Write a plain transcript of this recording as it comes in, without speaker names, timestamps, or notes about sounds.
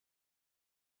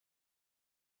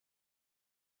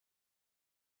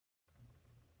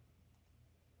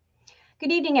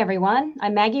Good evening, everyone.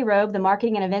 I'm Maggie Robe, the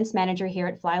Marketing and Events Manager here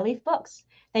at Flyleaf Books.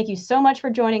 Thank you so much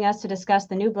for joining us to discuss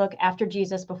the new book, After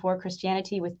Jesus, Before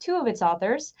Christianity, with two of its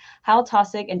authors, Hal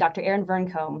Taussig and Dr. Erin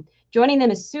Vearncomb. Joining them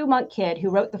is Sue Monk-Kidd,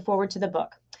 who wrote the foreword to the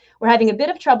book. We're having a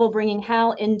bit of trouble bringing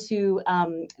Hal into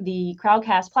the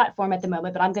Crowdcast platform at the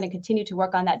moment, but I'm going to continue to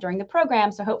work on that during the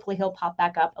program, so hopefully he'll pop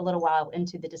back up a little while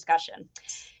into the discussion.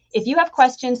 If you have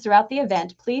questions throughout the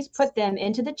event, please put them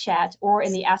into the chat or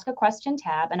in the Ask a Question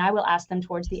tab, and I will ask them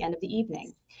towards the end of the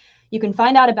evening. You can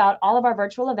find out about all of our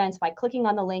virtual events by clicking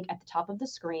on the link at the top of the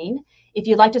screen. If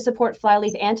you'd like to support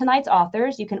Flyleaf and tonight's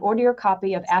authors, you can order your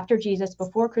copy of After Jesus,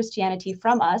 Before Christianity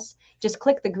from us. Just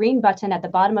click the green button at the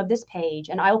bottom of this page,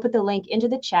 and I will put the link into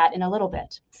the chat in a little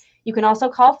bit. You can also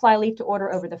call Flyleaf to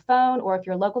order over the phone, or if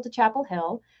you're local to Chapel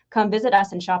Hill, come visit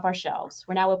us and shop our shelves.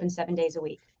 We're now open 7 days a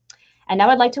week. And now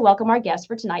I'd like to welcome our guests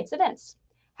for tonight's events.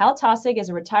 Hal Taussig is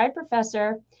a retired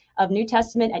professor of New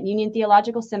Testament at Union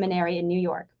Theological Seminary in New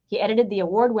York. He edited the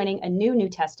award-winning A New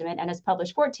Testament and has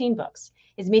published 14 books.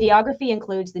 His mediography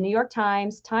includes the New York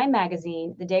Times, Time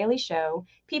Magazine, The Daily Show,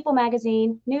 People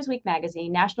Magazine, Newsweek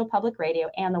Magazine, National Public Radio,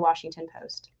 and The Washington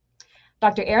Post.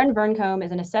 Dr. Erin Vearncomb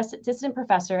is an assistant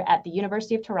professor at the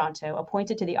University of Toronto,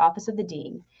 appointed to the Office of the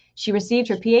Dean. She received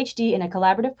her PhD in a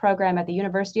collaborative program at the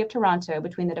University of Toronto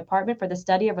between the Department for the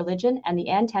Study of Religion and the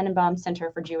Anne Tannenbaum Center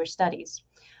for Jewish Studies.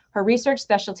 Her research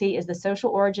specialty is the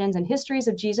social origins and histories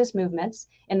of Jesus movements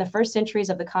in the first centuries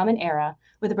of the Common Era,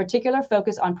 with a particular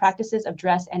focus on practices of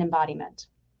dress and embodiment.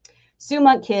 Sue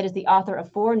Monk-Kidd is the author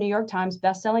of 4 New York Times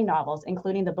bestselling novels,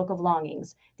 including The Book of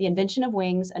Longings, The Invention of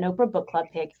Wings, an Oprah Book Club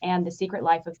pick, and The Secret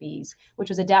Life of Bees, which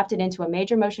was adapted into a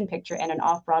major motion picture and an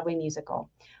off-Broadway musical.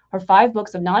 Her 5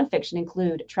 books of nonfiction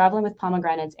include Traveling with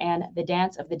Pomegranates and The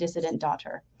Dance of the Dissident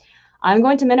Daughter. I'm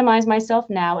going to minimize myself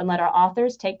now and let our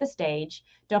authors take the stage.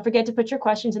 Don't forget to put your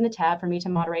questions in the tab for me to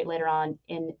moderate later on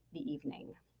in the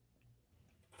evening.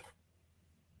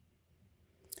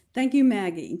 Thank you,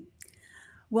 Maggie.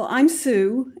 Well, I'm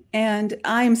Sue, and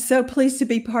I am so pleased to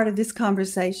be part of this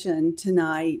conversation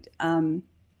tonight.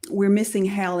 We're missing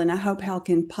Hal, and I hope Hal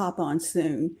can pop on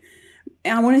soon.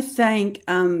 And I want to thank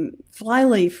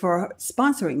Flyleaf for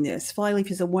sponsoring this. Flyleaf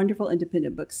is a wonderful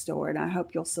independent bookstore, and I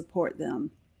hope you'll support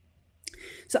them.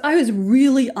 So I was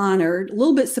really honored, a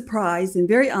little bit surprised, and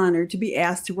very honored to be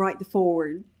asked to write the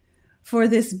foreword for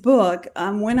this book.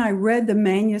 When I read the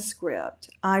manuscript,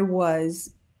 I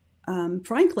was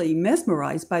frankly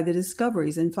mesmerized by the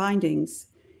discoveries and findings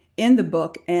in the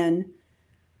book. And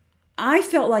I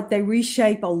felt like they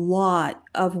reshape a lot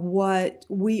of what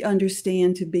we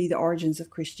understand to be the origins of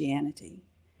Christianity.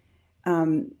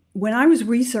 When I was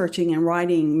researching and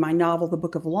writing my novel, The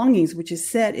Book of Longings, which is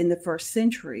set in the first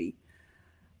century,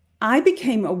 I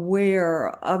became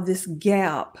aware of this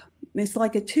gap. It's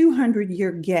like a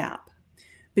 200-year gap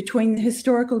between the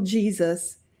historical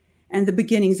Jesus and the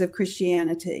beginnings of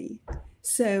Christianity.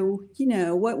 So,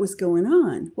 what was going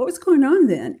on? What was going on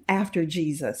then after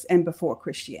Jesus and before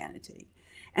Christianity?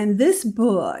 And this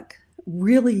book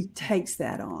really takes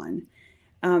that on.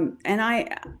 And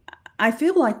I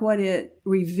feel like what it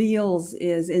reveals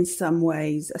is in some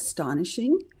ways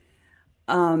astonishing.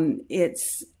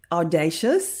 It's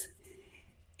audacious.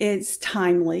 It's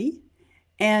timely.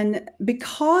 And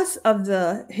because of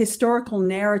the historical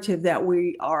narrative that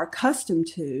we are accustomed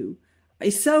to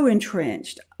is so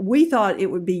entrenched, we thought it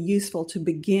would be useful to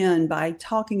begin by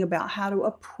talking about how to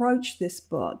approach this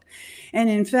book. And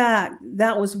in fact,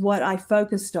 that was what I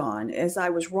focused on as I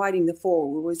was writing the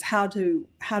foreword, was how to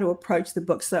approach the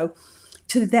book. So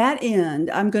to that end,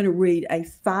 I'm going to read a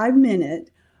 5-minute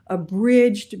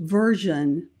abridged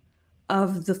version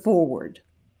of the foreword.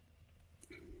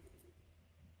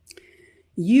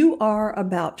 You are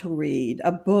about to read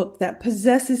a book that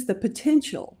possesses the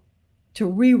potential to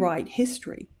rewrite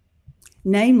history,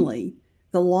 namely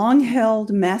the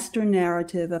long-held master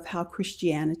narrative of how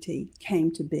Christianity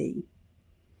came to be.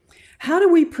 How do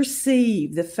we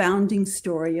perceive the founding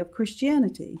story of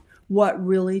Christianity? What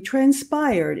really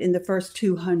transpired in the first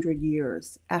 200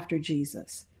 years after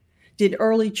Jesus? Did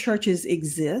early churches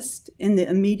exist in the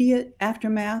immediate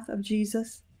aftermath of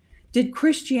Jesus? Did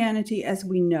Christianity as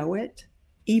we know it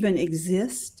even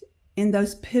exist in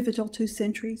those pivotal 2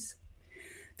 centuries?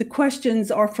 The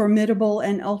questions are formidable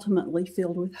and ultimately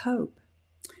filled with hope.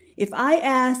 If I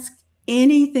ask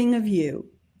anything of you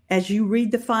as you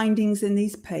read the findings in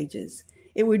these pages,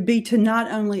 it would be to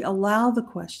not only allow the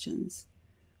questions,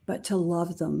 but to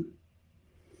love them.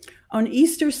 On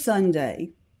Easter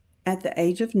Sunday, at the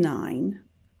age of 9,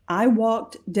 I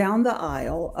walked down the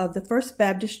aisle of the First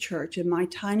Baptist Church in my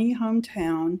tiny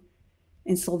hometown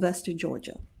in Sylvester,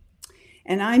 Georgia.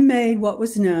 And I made what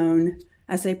was known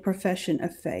as a profession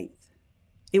of faith.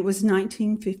 It was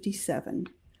 1957,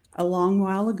 a long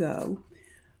while ago,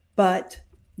 but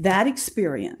that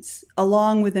experience,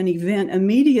 along with an event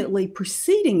immediately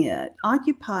preceding it,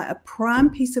 occupy a prime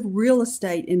piece of real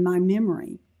estate in my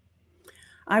memory.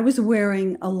 I was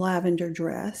wearing a lavender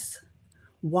dress,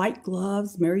 white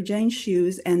gloves, Mary Jane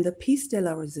shoes, and the piece de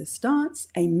la resistance,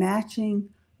 a matching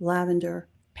lavender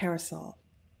parasol.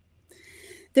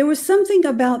 There was something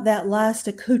about that last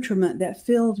accoutrement that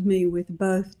filled me with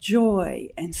both joy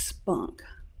and spunk.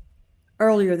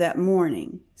 Earlier that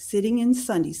morning, sitting in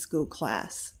Sunday school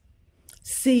class,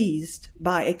 seized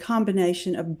by a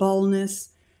combination of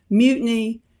boldness,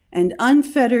 mutiny, and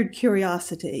unfettered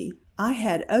curiosity, I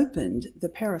had opened the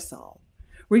parasol,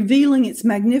 revealing its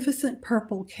magnificent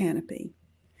purple canopy.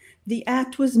 The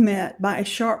act was met by a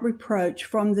sharp reproach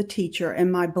from the teacher,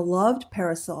 and my beloved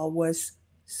parasol was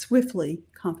swiftly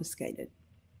confiscated.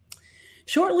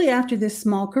 Shortly after this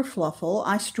small kerfluffle,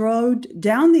 I strode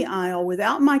down the aisle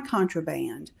without my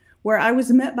contraband, where I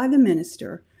was met by the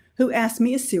minister, who asked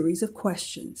me a series of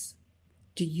questions.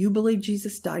 Do you believe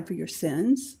Jesus died for your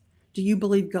sins? Do you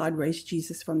believe God raised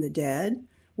Jesus from the dead?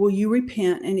 Will you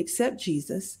repent and accept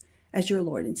Jesus as your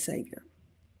Lord and Savior?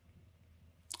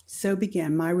 So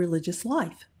began my religious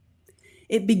life.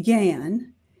 It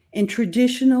began in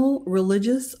traditional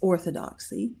religious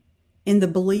orthodoxy, in the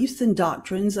beliefs and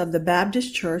doctrines of the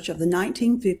Baptist Church of the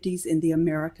 1950s in the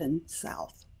American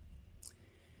South.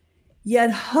 Yet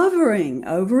hovering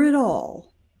over it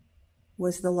all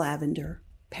was the lavender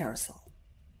parasol,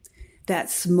 that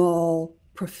small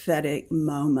prophetic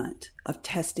moment of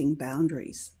testing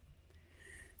boundaries.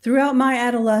 Throughout my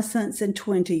adolescence and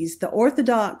 20s, the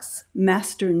Orthodox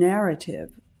master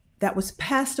narrative that was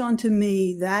passed on to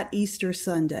me that Easter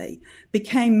Sunday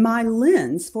became my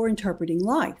lens for interpreting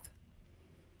life.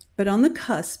 But on the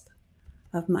cusp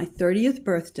of my 30th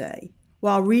birthday,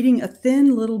 while reading a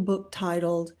thin little book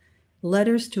titled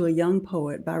Letters to a Young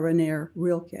Poet by Rainer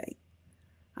Rilke,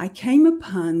 I came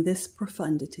upon this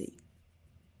profundity.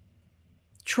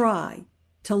 Try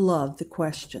to love the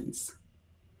questions.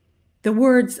 The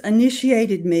words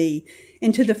initiated me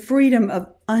into the freedom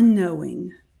of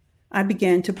unknowing. I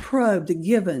began to probe the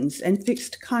givens and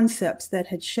fixed concepts that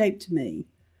had shaped me.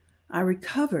 I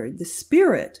recovered the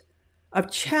spirit of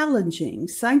challenging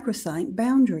sacrosanct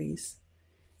boundaries.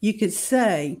 You could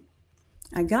say,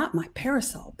 I got my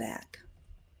parasol back.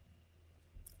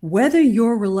 Whether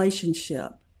your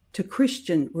relationship to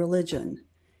Christian religion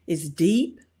is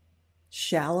deep,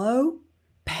 shallow,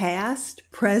 past,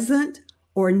 present,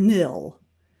 or nil,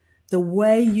 the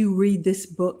way you read this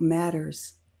book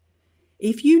matters.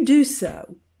 If you do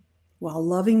so while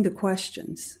loving the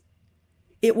questions,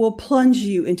 it will plunge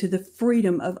you into the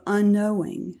freedom of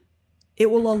unknowing. It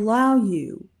will allow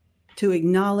you to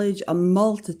acknowledge a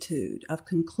multitude of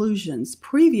conclusions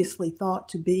previously thought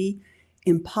to be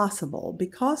impossible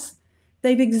because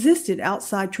they've existed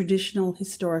outside traditional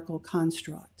historical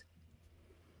construct.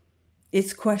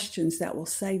 It's questions that will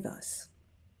save us.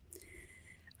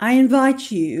 I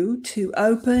invite you to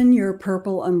open your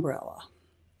purple umbrella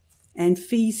and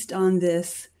feast on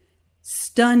this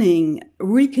stunning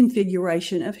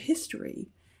reconfiguration of history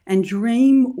and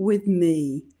dream with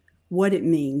me what it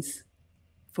means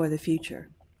for the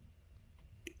future.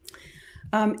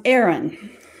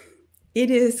 Erin,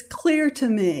 it is clear to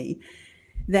me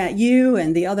that you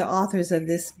and the other authors of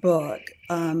this book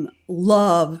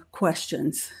love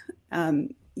questions.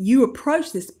 You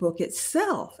approach this book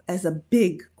itself as a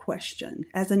big question,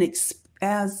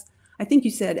 as I think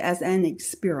you said, as an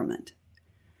experiment.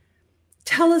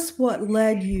 Tell us what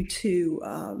led you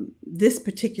to this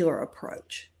particular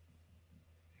approach.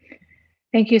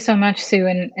 Thank you so much, Sue,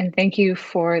 and thank you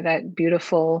for that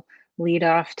beautiful lead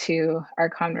off to our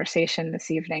conversation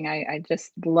this evening. I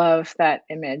just love that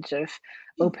image of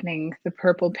opening the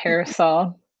purple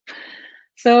parasol.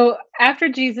 So After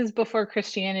Jesus, Before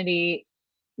Christianity,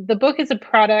 the book is a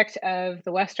product of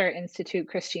the Westart Institute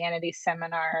Christianity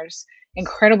Seminar's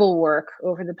incredible work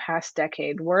over the past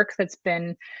decade, work that's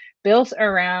been built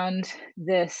around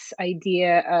this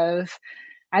idea of,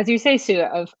 as you say, Sue,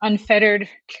 of unfettered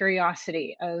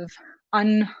curiosity, of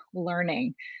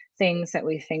unlearning things that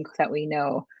we think that we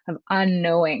know, of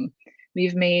unknowing.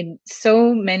 We've made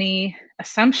so many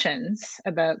assumptions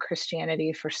about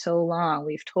Christianity for so long.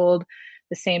 We've told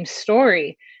the same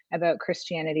story about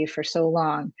Christianity for so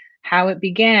long, how it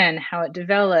began, how it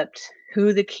developed,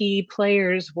 who the key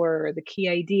players were, the key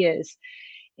ideas.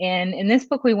 And in this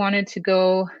book, we wanted to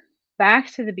go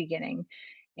back to the beginning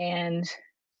and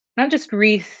not just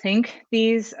rethink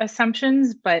these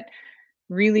assumptions, but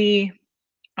really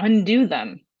undo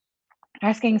them.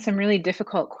 asking some really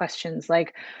difficult questions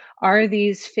like, are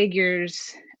these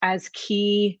figures as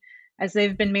key as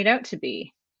they've been made out to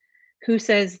be? Who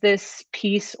says this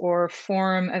piece or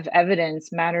form of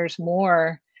evidence matters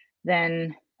more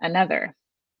than another?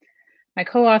 My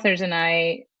co-authors and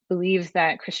I believe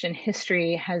that Christian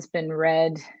history has been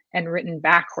read and written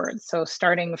backwards. So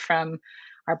starting from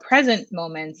our present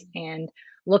moments and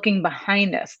looking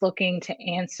behind us, looking to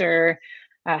answer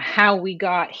how we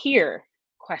got here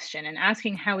question, and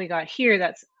asking how we got here.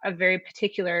 That's a very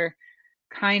particular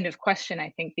kind of question,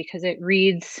 I think, because it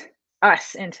reads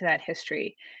us into that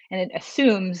history and it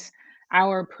assumes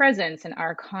our presence and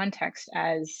our context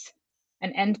as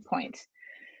an endpoint.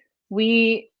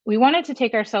 We wanted to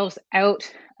take ourselves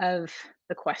out of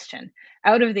the question,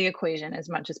 out of the equation as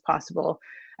much as possible,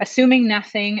 assuming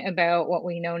nothing about what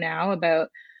we know now about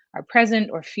our present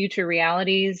or future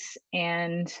realities,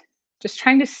 and just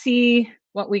trying to see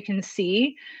what we can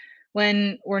see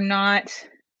when we're not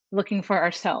looking for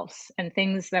ourselves and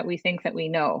things that we think that we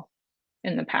know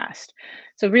in the past.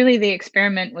 So really the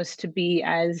experiment was to be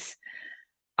as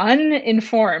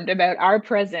uninformed about our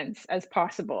presence as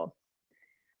possible.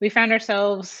 We found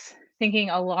ourselves thinking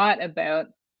a lot about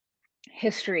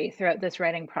history throughout this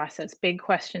writing process, big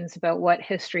questions about what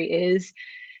history is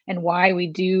and why we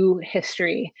do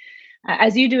history,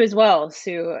 as you do as well,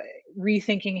 Sue,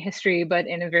 rethinking history, but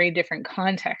in a very different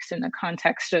context, in the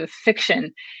context of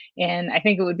fiction. And I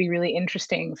think it would be really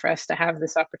interesting for us to have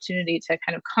this opportunity to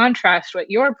kind of contrast what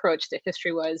your approach to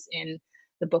history was in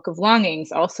the Book of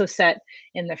Longings, also set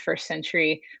in the first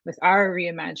century, with our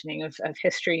reimagining of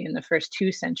history in the first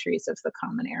 2 centuries of the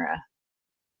Common Era.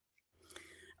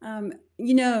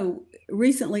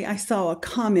 Recently I saw a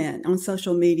comment on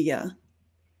social media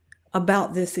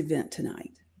about this event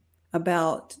tonight,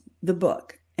 about the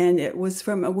book. And it was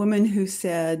from a woman who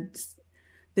said,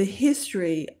 the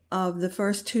history of the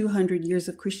first 200 years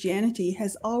of Christianity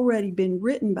has already been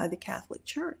written by the Catholic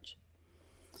Church.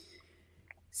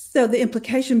 So the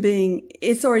implication being,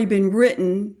 it's already been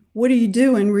written. What are you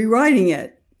doing rewriting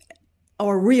it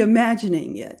or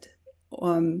reimagining it?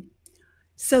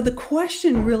 So the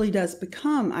question really does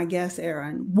become, I guess,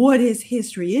 Erin, what is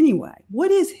history anyway?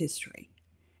 What is history?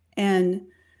 And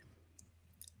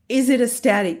is it a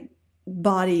static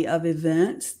body of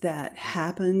events that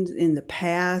happened in the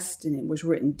past and it was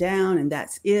written down and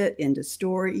that's it, end of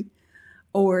story?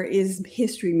 Or is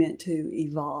history meant to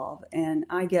evolve? And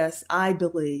I guess I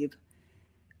believe,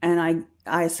 and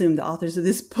I assume the authors of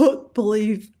this book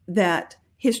believe, that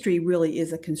history really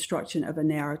is a construction of a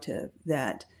narrative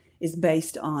that is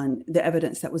based on the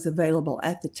evidence that was available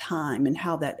at the time and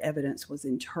how that evidence was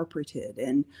interpreted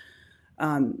and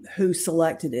who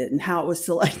selected it and how it was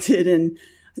selected and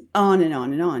on and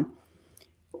on and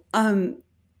on.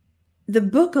 The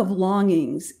Book of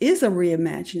Longings is a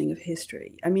reimagining of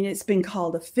history. I mean, it's been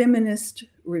called a feminist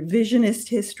revisionist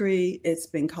history. It's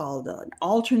been called an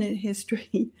alternate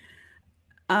history.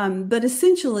 But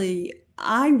essentially,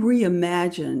 I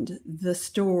reimagined the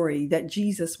story that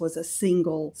Jesus was a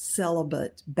single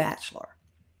celibate bachelor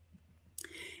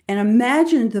and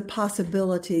imagined the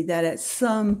possibility that at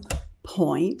some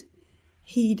point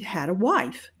he'd had a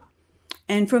wife.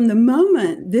 And from the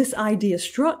moment this idea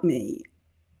struck me,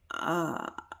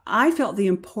 I felt the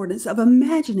importance of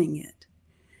imagining it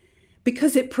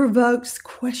because it provokes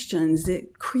questions.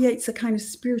 It creates a kind of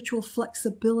spiritual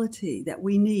flexibility that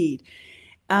we need.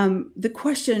 The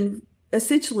question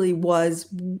essentially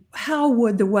was, how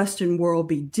would the Western world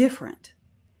be different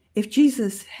if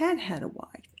Jesus had had a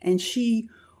wife and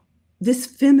this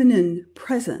feminine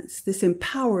presence, this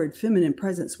empowered feminine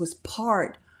presence was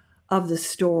part of the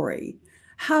story?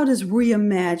 How does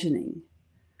reimagining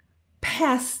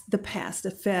past the past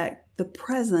affect the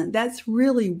present? That's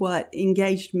really what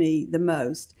engaged me the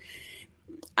most.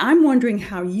 I'm wondering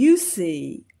how you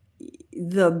see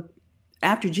the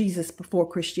After Jesus, Before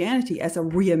Christianity as a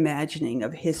reimagining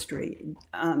of history.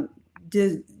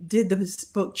 Did this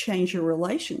book change your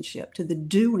relationship to the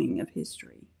doing of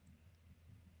history?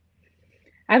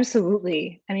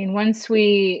 Absolutely. I mean, once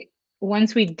we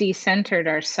decentered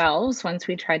ourselves, once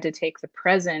we tried to take the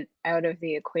present out of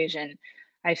the equation,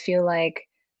 I feel like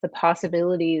the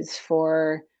possibilities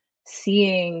for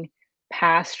seeing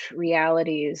past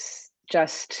realities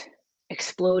just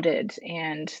exploded,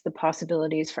 and the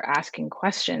possibilities for asking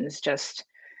questions just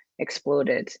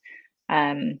exploded.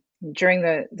 During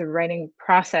the writing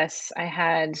process, I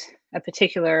had a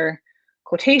particular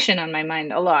quotation on my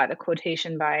mind a lot, a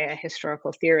quotation by a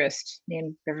historical theorist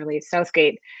named Beverly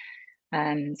Southgate.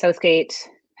 Southgate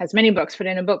has many books, but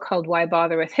in a book called Why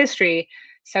Bother with History,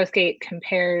 Southgate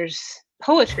compares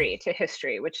poetry to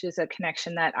history, which is a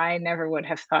connection that I never would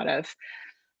have thought of.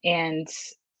 And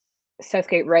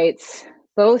Southgate writes,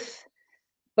 both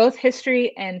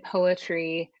history and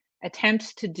poetry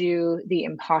attempt to do the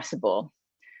impossible,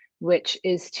 which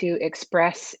is to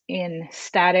express in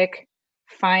static,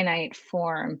 finite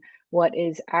form what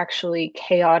is actually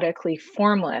chaotically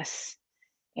formless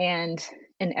and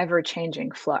an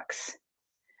ever-changing flux.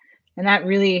 And that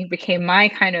really became my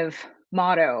kind of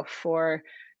motto for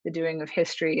the doing of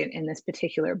history in this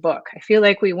particular book. I feel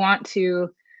like we want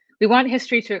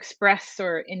history to express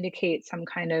or indicate some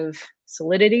kind of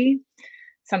solidity,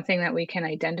 something that we can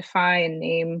identify and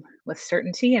name with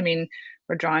certainty. I mean,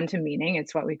 we're drawn to meaning,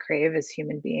 it's what we crave as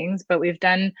human beings, but we've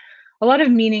done a lot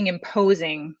of meaning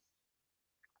imposing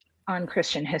on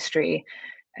Christian history,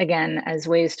 again, as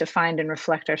ways to find and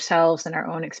reflect ourselves and our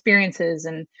own experiences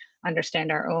and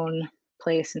understand our own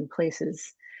place and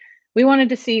places. We wanted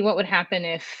to see what would happen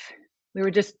if we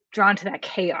were just drawn to that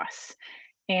chaos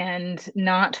and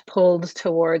not pulled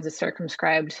towards a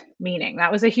circumscribed meaning.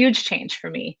 That was a huge change for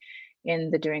me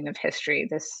in the doing of history,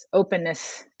 this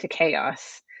openness to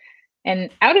chaos.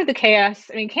 And out of the chaos,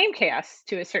 came chaos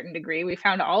to a certain degree. We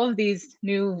found all of these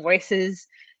new voices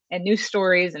and new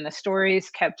stories, and the stories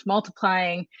kept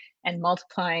multiplying and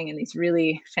multiplying in these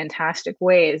really fantastic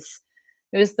ways.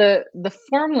 It was the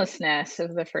formlessness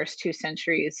of the first 2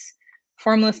 centuries,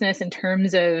 formlessness in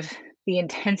terms of the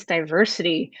intense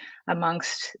diversity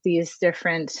amongst these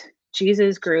different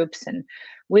Jesus groups and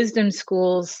wisdom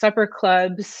schools, supper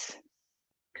clubs,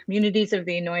 communities of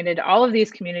the anointed. All of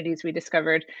these communities, we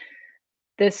discovered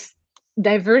this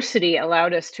diversity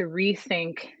allowed us to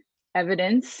rethink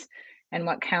evidence and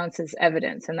what counts as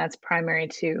evidence. And that's primary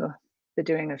to the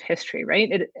doing of history, right?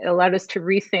 It allowed us to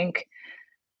rethink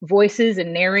voices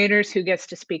and narrators, who gets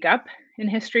to speak up in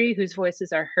history, whose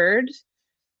voices are heard,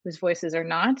 whose voices are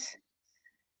not.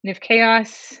 And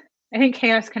I think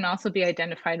chaos can also be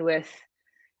identified with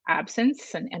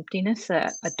absence and emptiness,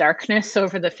 a darkness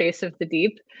over the face of the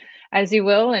deep, as you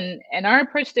will. And our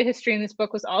approach to history in this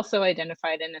book was also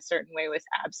identified in a certain way with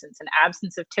absence, an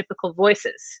absence of typical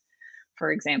voices,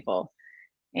 for example.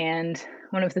 And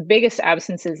one of the biggest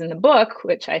absences in the book,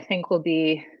 which I think will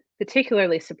be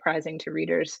particularly surprising to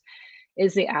readers,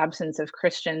 is the absence of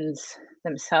Christians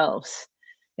themselves.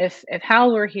 If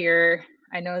Hal were here,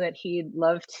 I know that he'd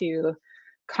love to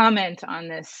comment on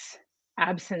this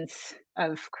absence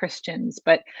of Christians,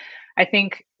 but I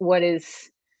think what is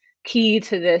key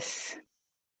to this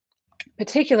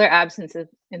particular absence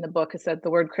in the book is that the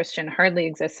word Christian hardly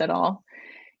exists at all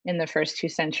in the first 2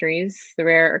 centuries. The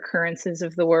rare occurrences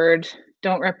of the word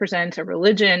don't represent a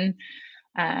religion,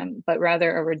 but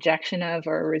rather a rejection of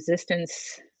or a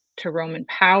resistance to Roman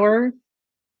power.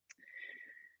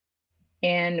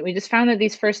 And we just found that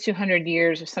these first 200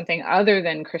 years of something other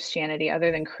than Christianity,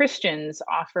 other than Christians,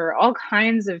 offer all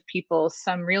kinds of people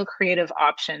some real creative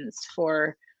options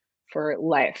for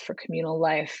life, for communal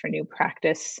life, for new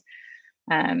practice.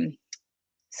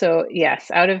 So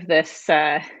yes, out of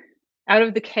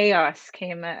the chaos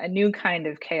came a new kind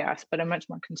of chaos, but a much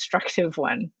more constructive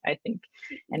one, I think,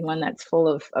 and one that's full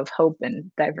of hope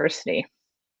and diversity.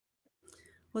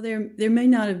 Well, there may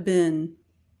not have been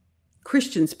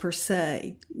Christians per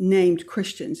se, named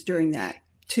Christians during that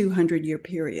 200-year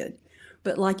period.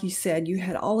 But like you said, you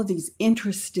had all of these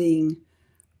interesting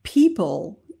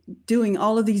people doing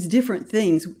all of these different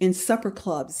things in supper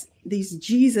clubs, these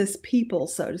Jesus people,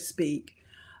 so to speak,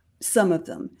 some of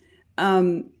them.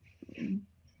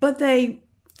 But they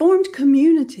formed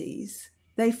communities.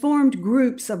 They formed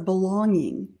groups of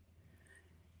belonging.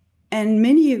 And in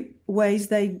many ways,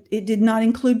 it did not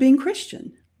include being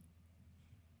Christian.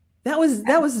 That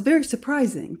was very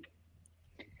surprising.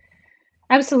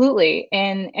 Absolutely.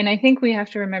 And I think we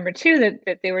have to remember too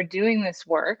that they were doing this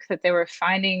work, that they were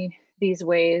finding these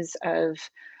ways of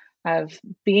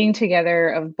being together,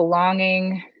 of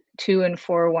belonging to and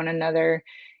for one another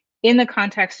in the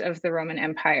context of the Roman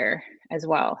Empire as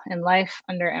well. And life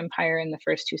under empire in the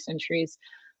first 2 centuries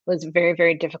was very,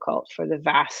 very difficult for the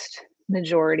vast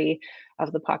majority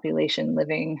of the population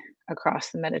living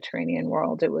across the Mediterranean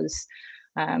world. It was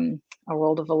a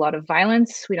world of a lot of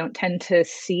violence. We don't tend to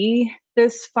see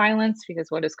this violence because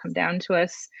what has come down to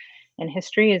us in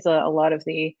history is a lot of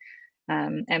the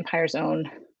empire's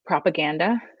own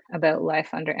propaganda about life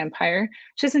under empire,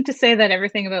 which isn't to say that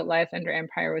everything about life under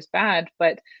empire was bad,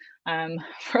 but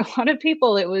for a lot of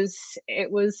people, it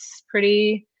was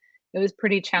pretty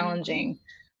challenging.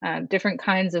 Different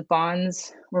kinds of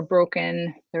bonds were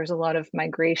broken. There was a lot of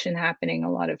migration happening,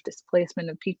 a lot of displacement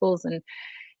of peoples, and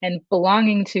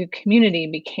belonging to community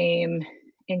became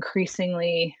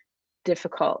increasingly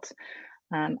difficult.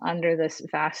 under this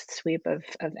vast sweep of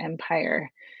empire.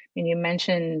 And you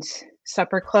mentioned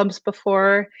supper clubs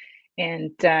before,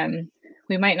 and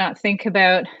we might not think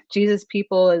about Jesus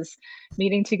people as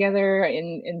meeting together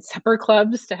in supper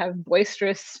clubs to have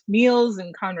boisterous meals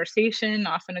and conversation,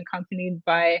 often accompanied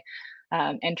by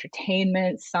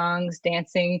entertainment, songs,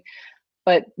 dancing.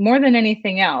 But more than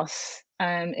anything else,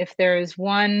 if there is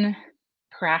one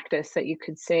practice that you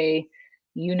could say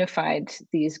unified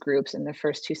these groups in the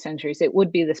first 2 centuries, it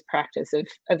would be this practice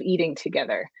of eating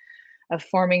together, of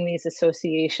forming these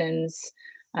associations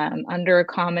under a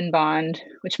common bond,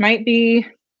 which might be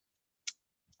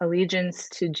allegiance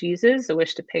to Jesus, a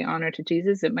wish to pay honor to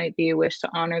Jesus. It might be a wish to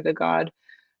honor the God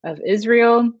of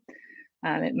Israel.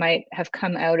 It might have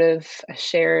come out of a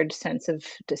shared sense of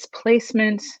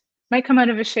displacement, might come out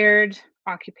of a shared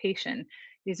occupation.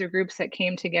 These are groups that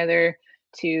came together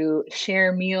to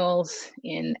share meals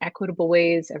in equitable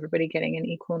ways, everybody getting an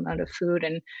equal amount of food,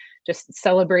 and just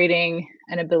celebrating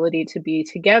an ability to be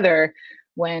together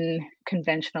when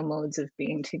conventional modes of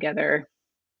being together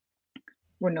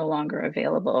were no longer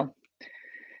available.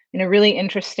 And a really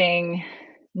interesting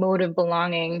mode of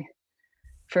belonging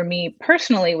for me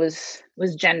personally was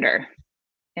gender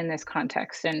in this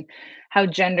context, and how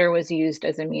gender was used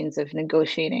as a means of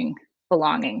negotiating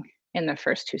belonging in the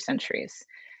first 2 centuries.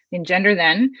 In gender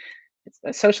then, it's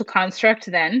a social construct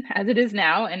then, as it is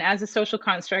now, and as a social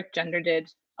construct, gender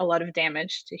did a lot of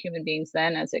damage to human beings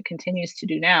then, as it continues to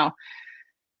do now.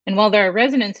 And while there are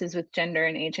resonances with gender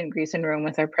in ancient Greece and Rome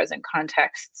with our present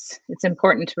contexts, it's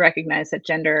important to recognize that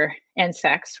gender and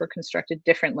sex were constructed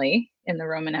differently in the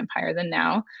Roman Empire than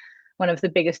now. One of the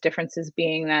biggest differences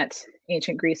being that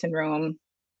ancient Greece and Rome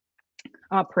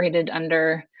operated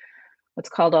under what's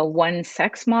called a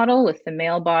one-sex model, with the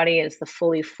male body as the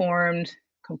fully formed,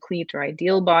 complete, or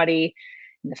ideal body,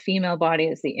 and the female body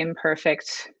as the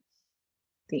imperfect,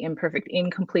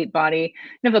 incomplete body,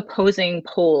 kind of opposing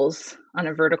poles on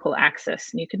a vertical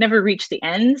axis. And you could never reach the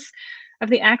ends of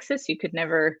the axis. You could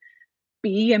never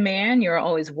be a man. You're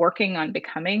always working on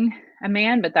becoming a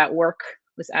man, but that work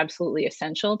was absolutely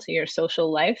essential to your social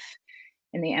life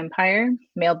in the empire.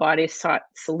 Male bodies sought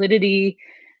solidity,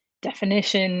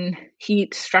 definition,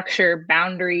 heat, structure,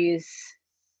 boundaries,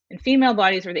 and female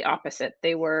bodies were the opposite.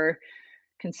 They were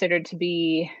considered to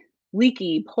be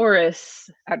leaky, porous,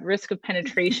 at risk of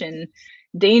penetration,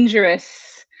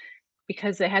 dangerous,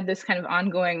 because they had this kind of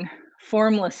ongoing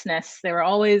formlessness. They were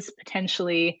always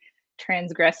potentially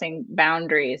transgressing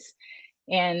boundaries.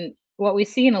 And what we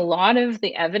see in a lot of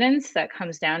the evidence that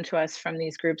comes down to us from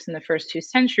these groups in the first 2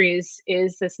 centuries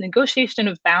is this negotiation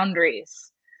of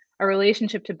boundaries, a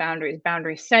relationship to boundaries,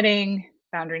 boundary setting,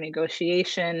 boundary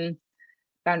negotiation,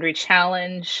 boundary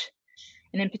challenge.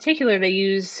 And in particular, they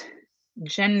use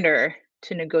gender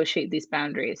to negotiate these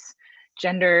boundaries.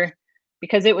 Gender,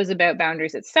 because it was about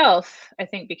boundaries itself, I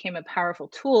think became a powerful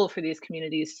tool for these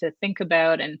communities to think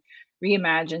about and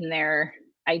reimagine their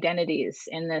identities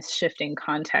in this shifting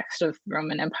context of the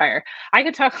Roman Empire. I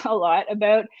could talk a lot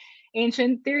about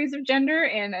ancient theories of gender,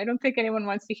 and I don't think anyone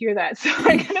wants to hear that. So I'm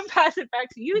going to pass it back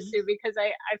to you, Sue, because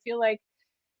I feel like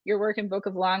your work in Book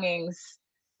of Longings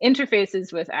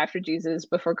interfaces with After Jesus,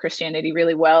 Before Christianity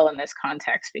really well in this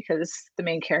context, because the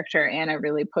main character, Anna,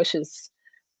 really pushes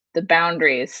the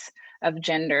boundaries of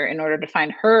gender in order to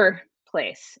find her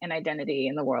place and identity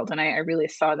in the world. And I really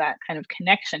saw that kind of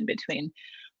connection between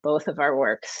both of our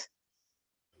works.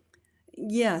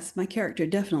 Yes, my character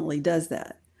definitely does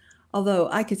that. Although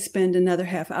I could spend another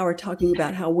half hour talking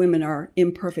about how women are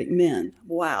imperfect men.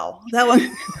 Wow, that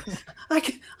one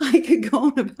I could go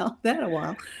on about that a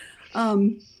while.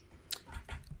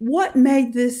 What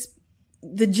made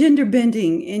the gender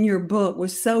bending in your book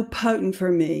was so potent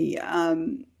for me,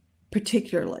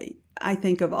 particularly. I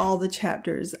think of all the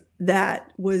chapters,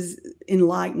 that was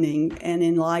enlightening and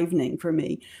enlivening for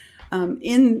me.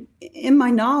 In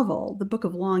my novel, The Book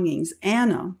of Longings,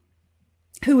 Anna,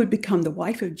 who would become the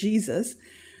wife of Jesus,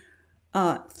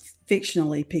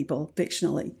 fictionally,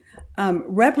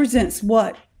 represents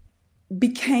what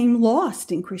became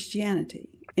lost in Christianity.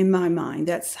 In my mind,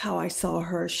 that's how I saw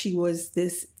her. She was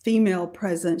this female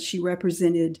presence. She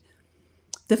represented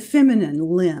the feminine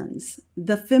lens,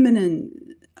 the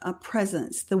feminine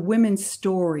presence, the women's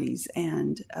stories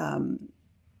and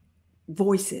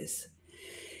voices.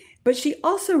 But she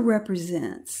also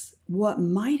represents what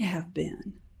might have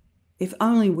been, if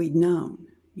only we'd known.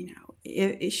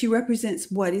 She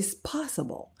represents what is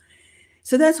possible.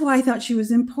 So that's why I thought she was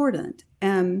important.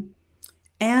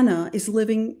 Anna is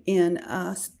living in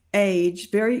an age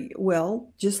very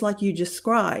well, just like you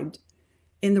described,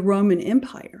 in the Roman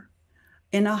Empire,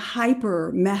 in a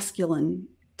hyper masculine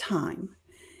time.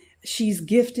 she's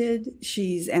gifted,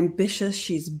 she's ambitious,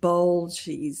 she's bold,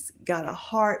 she's got a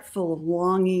heart full of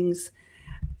longings.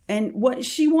 And what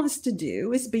she wants to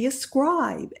do is be a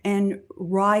scribe and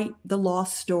write the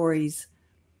lost stories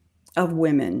of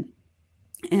women.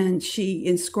 And she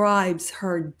inscribes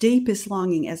her deepest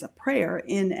longing as a prayer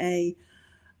in a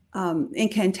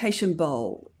incantation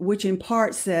bowl, which in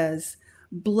part says,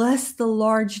 "Bless the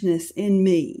largeness in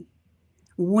me.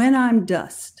 When I'm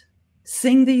dust,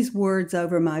 sing these words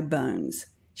over my bones.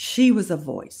 She was a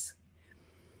voice."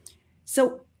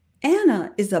 So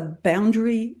Anna is a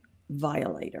boundary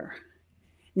violator.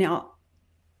 Now,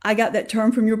 I got that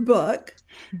term from your book.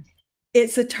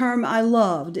 It's a term I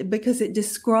loved because it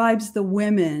describes the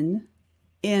women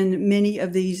in many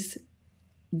of these,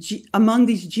 among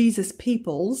these Jesus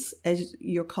peoples, as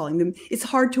you're calling them. It's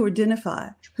hard to identify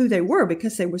who they were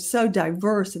because they were so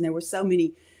diverse and there were so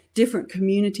many different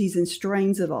communities and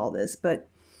strains of all this, but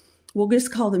we'll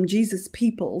just call them Jesus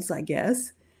peoples, I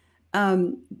guess.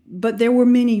 But there were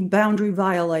many boundary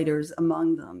violators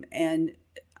among them. And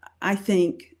I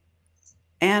think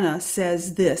Anna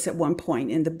says this at one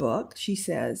point in the book. She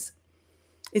says,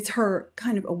 it's her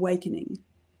kind of awakening.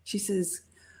 She says,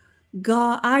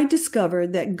 I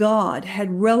discovered that God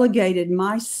had relegated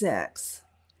my sex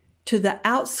to the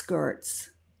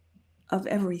outskirts of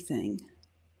everything.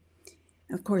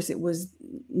 Of course, it was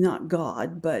not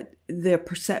God, but their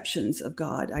perceptions of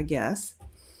God, I guess.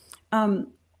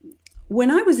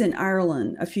 When I was in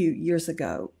Ireland a few years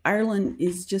ago, Ireland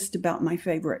is just about my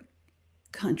favorite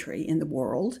country in the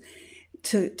world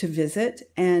to visit.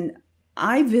 And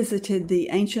I visited the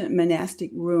ancient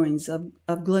monastic ruins of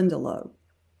Glendalough,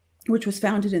 which was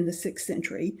founded in the 6th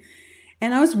century.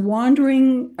 And I was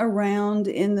wandering around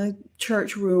in the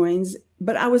church ruins,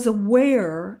 but I was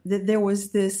aware that there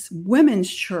was this women's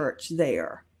church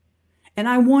there. And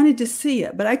I wanted to see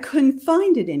it, but I couldn't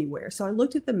find it anywhere. So I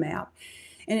looked at the map,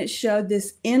 and it showed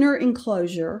this inner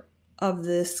enclosure of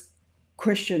this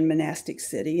Christian monastic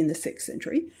city in the 6th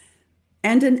century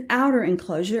and an outer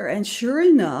enclosure. And sure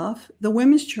enough, the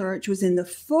women's church was in the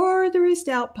farthest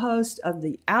outpost of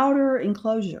the outer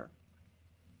enclosure.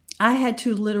 I had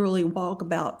to literally walk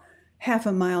about half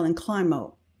a mile and climb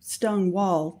a stone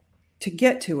wall to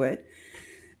get to it.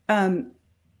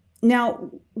 Now,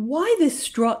 why this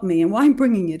struck me and why I'm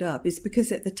bringing it up is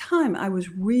because at the time I was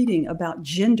reading about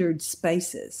gendered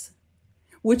spaces,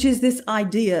 which is this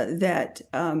idea that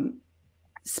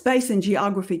space and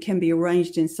geography can be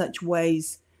arranged in such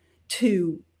ways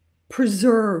to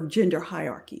preserve gender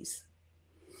hierarchies.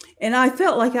 And I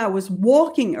felt like I was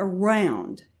walking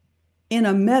around in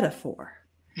a metaphor.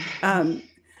 I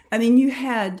mean, you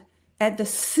had at the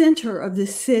center of the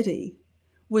city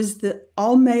was the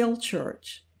all-male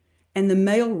church and the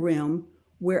male realm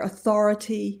where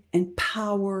authority and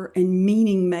power and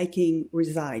meaning-making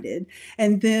resided.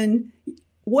 And then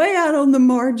way out on the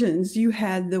margins, you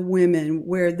had the women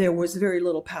where there was very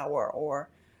little power or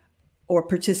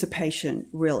participation,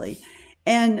 really.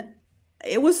 And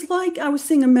it was like I was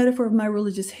seeing a metaphor of my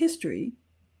religious history,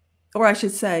 or I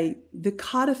should say, the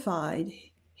codified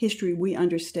history we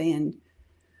understand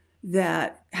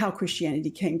that how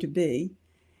Christianity came to be.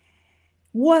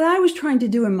 What I was trying to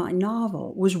do in my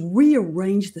novel was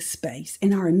rearrange the space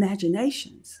in our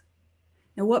imaginations.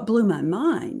 Now, what blew my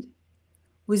mind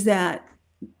was that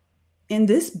in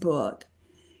this book,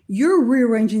 you're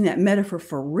rearranging that metaphor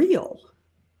for real.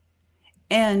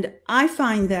 And I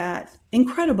find that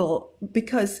incredible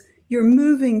because you're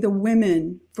moving the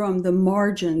women from the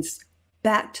margins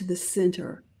back to the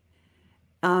center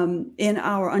in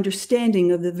our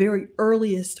understanding of the very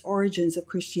earliest origins of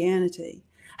Christianity.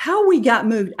 How we got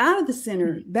moved out of the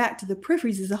center back to the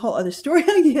peripheries is a whole other story,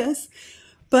 I guess.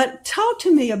 But talk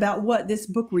to me about what this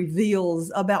book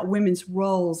reveals about women's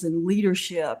roles and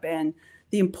leadership and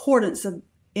the importance of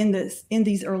in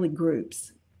these early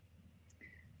groups.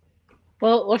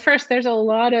 Well, first, there's a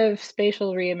lot of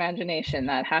spatial reimagination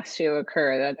that has to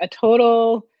occur, a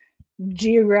total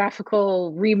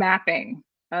geographical remapping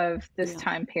of this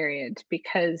time period,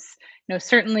 because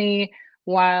certainly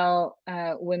while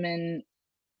women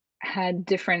had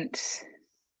different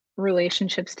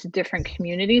relationships to different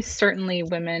communities, certainly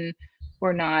women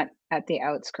were not at the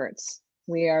outskirts.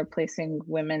 We are placing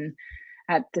women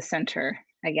at the center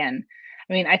again.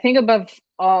 I mean, I think above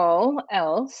all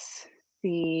else,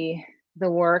 the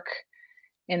work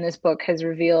in this book has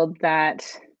revealed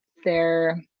that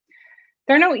there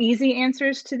are no easy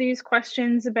answers to these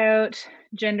questions about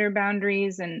gender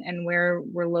boundaries and where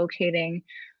we're locating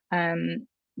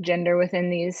gender within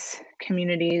these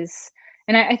communities.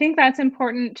 And I think that's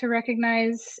important to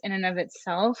recognize in and of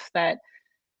itself, that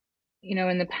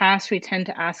in the past, we tend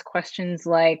to ask questions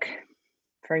like,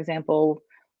 for example,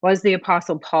 was the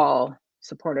Apostle Paul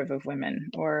supportive of women,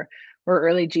 or were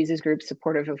early Jesus groups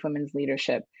supportive of women's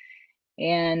leadership?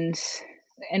 And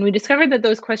we discovered that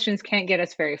those questions can't get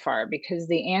us very far, because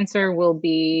the answer will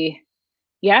be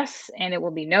yes, and it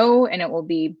will be no, and it will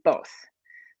be both.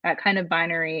 That kind of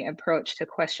binary approach to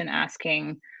question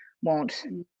asking won't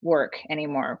work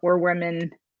anymore. Were women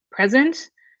present?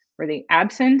 Were they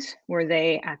absent? Were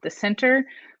they at the center?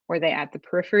 Were they at the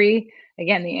periphery?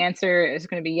 Again, the answer is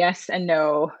going to be yes and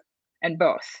no and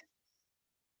both.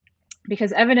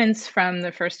 Because evidence from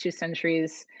the first 2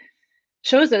 centuries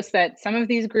shows us that some of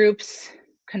these groups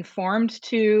conformed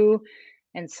to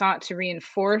and sought to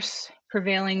reinforce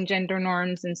prevailing gender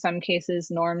norms, in some cases,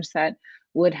 norms that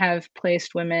would have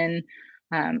placed women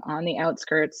on the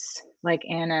outskirts, like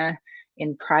Anna,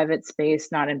 in private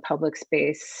space, not in public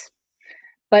space.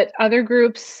 But other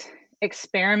groups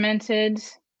experimented,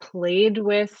 played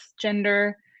with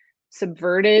gender,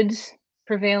 subverted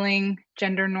prevailing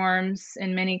gender norms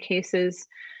in many cases.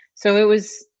 So it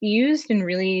was used in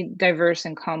really diverse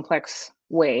and complex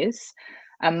ways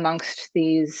amongst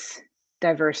these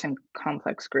diverse and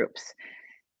complex groups.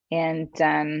 And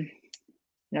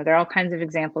there are all kinds of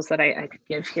examples that I could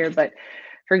give here. But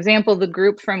for example, the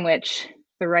group from which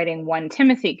the writing 1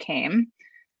 Timothy came,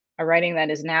 a writing that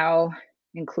is now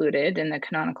included in the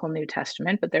canonical New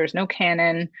Testament, but there's no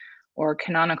canon or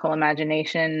canonical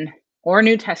imagination or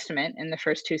New Testament in the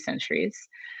first 2 centuries.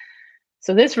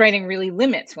 So this writing really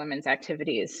limits women's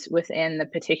activities within the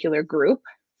particular group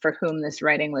for whom this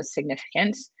writing was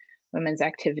significant. Women's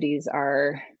activities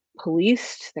are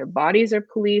policed, their bodies are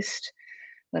policed.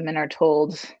 Women are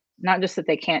told not just that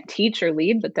they can't teach or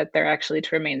lead, but that they're actually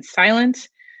to remain silent.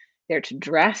 They're to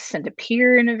dress and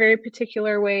appear in a very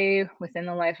particular way within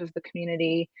the life of the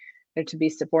community. They're to be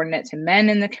subordinate to men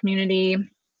in the community.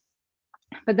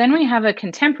 But then we have a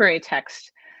contemporary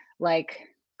text like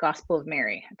Gospel of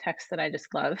Mary, a text that I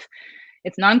just love.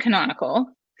 It's non-canonical.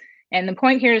 And the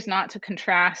point here is not to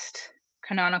contrast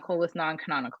canonical with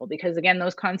non-canonical, because again,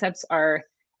 those concepts are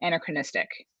anachronistic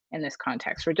in this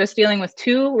context. We're just dealing with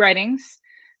 2 writings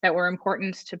that were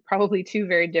important to probably 2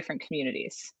 very different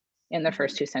communities in the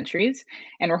first 2 centuries.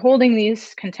 And we're holding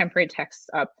these contemporary texts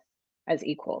up as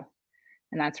equal.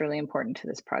 And that's really important to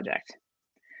this project.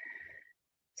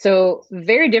 So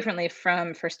very differently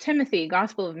from 1 Timothy,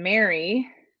 Gospel of Mary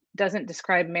doesn't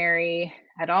describe Mary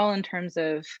at all in terms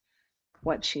of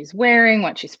what she's wearing,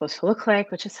 what she's supposed to look like,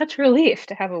 which is such a relief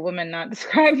to have a woman not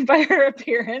described by her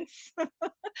appearance.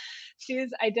 She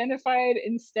is identified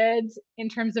instead in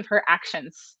terms of her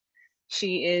actions.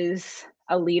 She is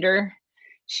a leader.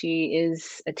 She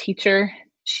is a teacher.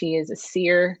 She is a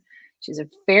seer. She's a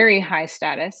very high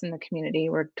status in the community.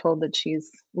 We're told that she's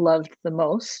loved the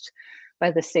most by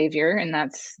the Savior, and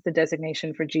that's the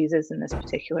designation for Jesus in this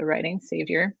particular writing,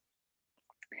 Savior.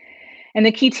 And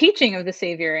the key teaching of the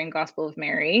Savior in Gospel of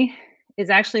Mary is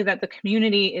actually that the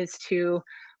community is to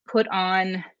put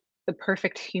on the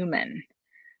perfect human.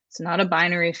 It's not a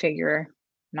binary figure,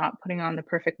 not putting on the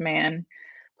perfect man,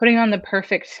 putting on the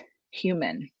perfect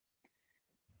human,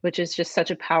 which is just such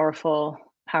a powerful,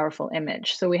 powerful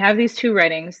image. So we have these 2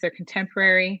 writings. They're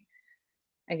contemporary.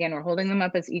 Again, we're holding them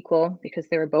up as equal because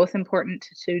they were both important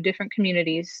to 2 different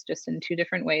communities, just in 2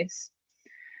 different ways.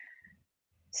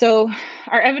 So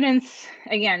our evidence,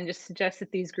 again, just suggests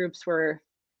that these groups were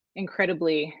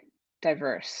incredibly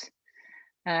diverse.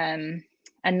 A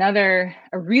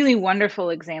really wonderful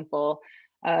example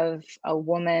of a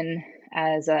woman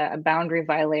as a boundary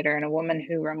violator, and a woman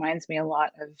who reminds me a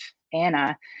lot of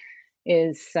Anna,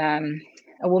 is a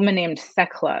woman named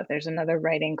Thecla. There's another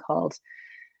writing called,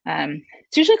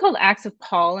 it's usually called Acts of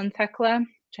Paul and Thecla,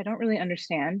 which I don't really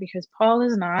understand because Paul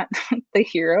is not the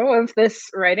hero of this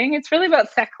writing. It's really about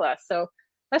Thecla. So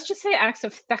let's just say Acts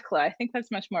of Thecla. I think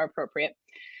that's much more appropriate.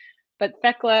 But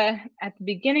Thecla, at the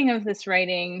beginning of this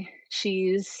writing,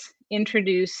 she's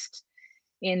introduced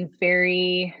in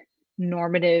very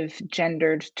normative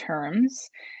gendered terms.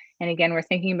 And again, we're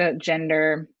thinking about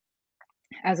gender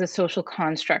as a social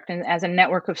construct and as a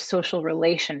network of social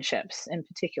relationships in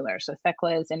particular. So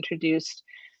Thecla is introduced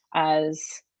as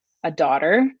a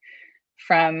daughter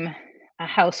from a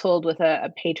household with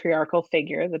a patriarchal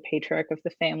figure, the patriarch of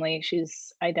the family.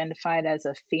 She's identified as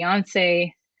a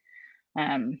fiance.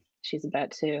 She's about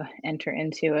to enter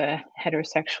into a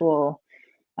heterosexual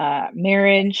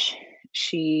marriage.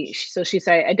 So she's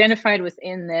identified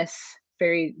within this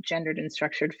very gendered and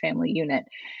structured family unit.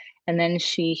 And then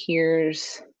she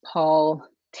hears Paul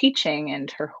teaching, and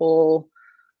her whole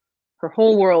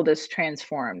world is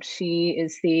transformed. She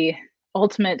is the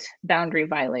ultimate boundary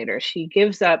violator. She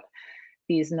gives up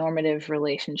these normative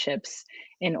relationships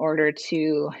in order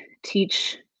to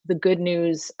teach the good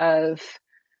news of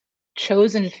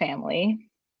chosen family,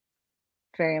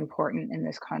 very important in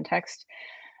this context,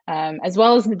 as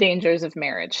well as the dangers of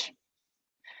marriage.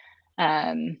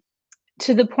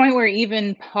 To the point where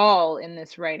even Paul in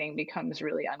this writing becomes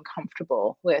really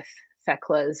uncomfortable with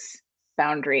Thecla's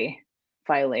boundary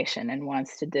violation and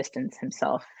wants to distance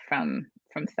himself from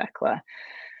Thecla.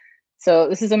 So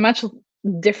this is a much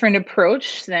different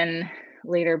approach than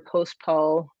later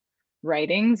post-Paul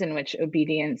writings, in which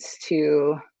obedience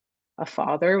to a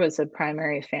father was a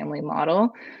primary family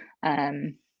model.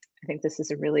 I think this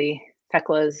is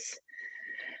Thecla's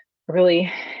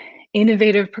really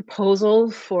innovative proposal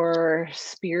for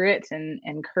spirit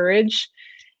and courage.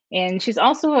 And she's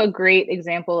also a great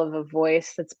example of a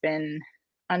voice that's been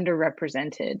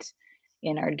underrepresented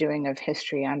in our doing of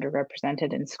history,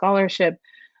 underrepresented in scholarship,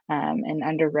 and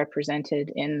underrepresented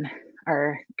in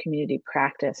our community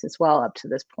practice as well up to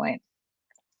this point.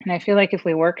 And I feel like if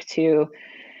we work to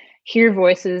hear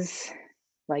voices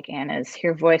like Anna's,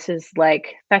 hear voices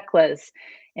like Thecla's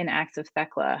in Acts of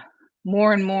Thecla,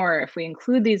 more and more, if we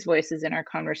include these voices in our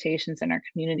conversations in our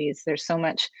communities, there's so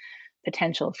much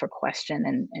potential for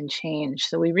question and change.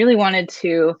 So we really wanted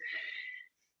to,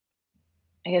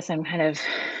 I guess I'm kind of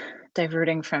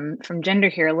diverting from gender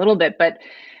here a little bit, but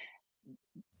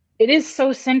it is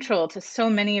so central to so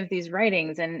many of these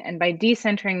writings, and by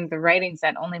decentering the writings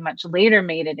that only much later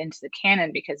made it into the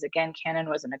canon, because again, canon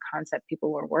wasn't a concept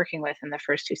people were working with in the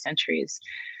first 2 centuries.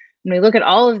 When we look at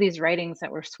all of these writings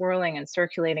that were swirling and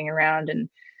circulating around, and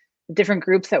different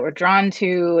groups that were drawn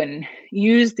to and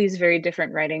used these very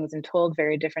different writings and told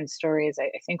very different stories, I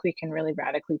think we can really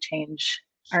radically change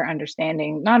our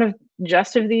understanding, not of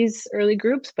just of these early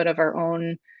groups, but of our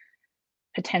own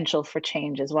potential for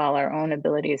change as well, our own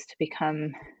abilities to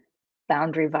become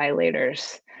boundary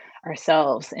violators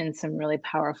ourselves in some really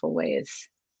powerful ways.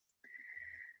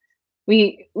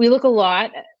 We look a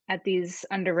lot at these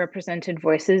underrepresented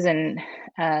voices, and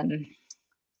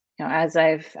as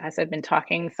I've been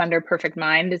talking, Thunder Perfect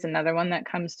Mind is another one that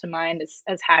comes to mind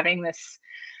as having this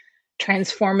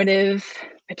transformative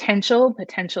potential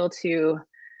to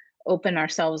open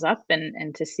ourselves up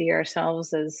and to see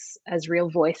ourselves as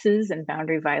real voices and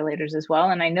boundary violators as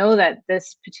well. And I know that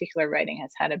this particular writing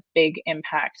has had a big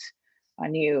impact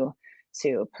on you,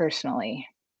 Sue, personally.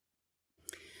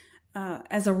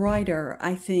 As a writer,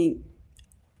 I think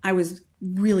I was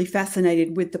really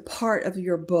fascinated with the part of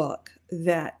your book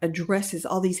that addresses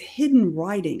all these hidden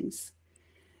writings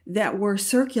that were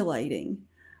circulating,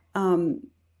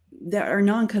 that are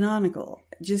non-canonical,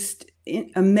 just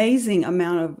amazing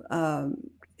amount of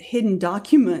hidden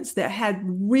documents that had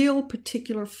real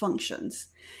particular functions.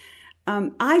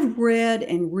 I've read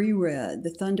and reread The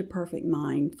Thunder Perfect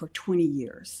Mind for 20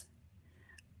 years.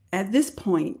 At this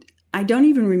point, I don't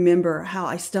even remember how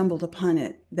I stumbled upon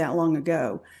it that long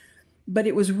ago, but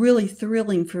it was really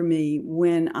thrilling for me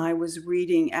when I was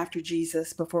reading After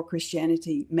Jesus Before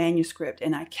Christianity manuscript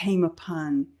and I came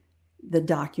upon the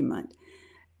document.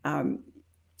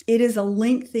 It is a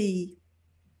lengthy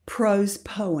prose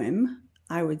poem,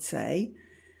 I would say.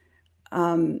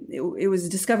 It was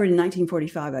discovered in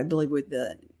 1945, I believe, with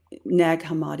the Nag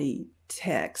Hammadi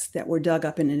texts that were dug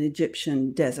up in an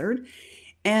Egyptian desert.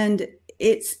 And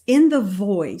it's in the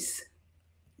voice.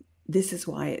 This is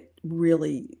why it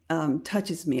really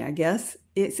touches me, I guess.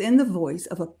 It's in the voice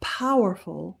of a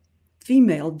powerful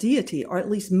female deity, or at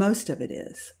least most of it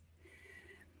is.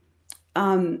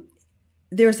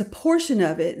 There's a portion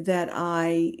of it that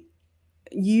I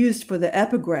used for the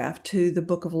epigraph to the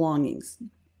Book of Longings.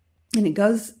 And it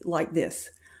goes like this: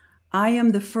 I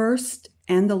am the first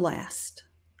and the last.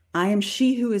 I am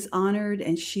she who is honored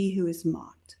and she who is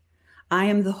mocked. I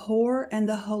am the whore and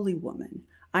the holy woman.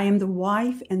 I am the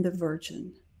wife and the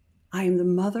virgin. I am the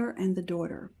mother and the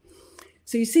daughter.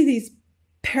 So you see these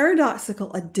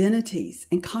paradoxical identities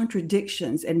and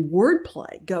contradictions and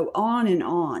wordplay go on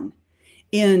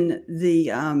in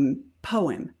the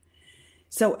poem.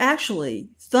 So actually,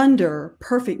 Thunder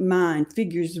Perfect Mind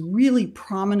figures really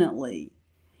prominently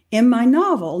in my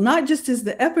novel, not just as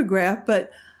the epigraph,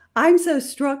 but I'm so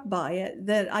struck by it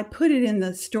that I put it in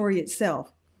the story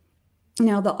itself.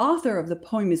 Now, the author of the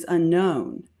poem is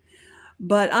unknown,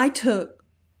 but I took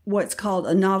what's called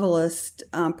a novelist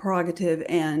prerogative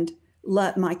and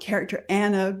let my character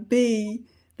Anna be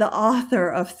the author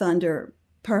of Thunder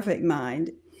Perfect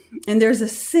Mind. And there's a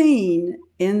scene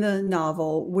in the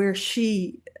novel where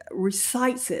she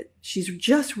recites it. She's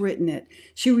just written it.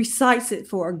 She recites it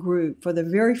for a group for the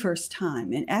very first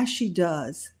time. And as she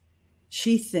does,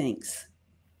 she thinks,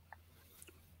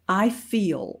 I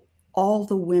feel all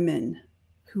the women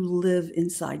who live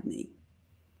inside me.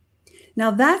 Now,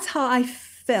 that's how I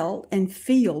felt and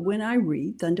feel when I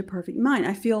read Thunder Perfect Mind.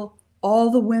 I feel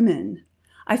all the women.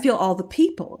 I feel all the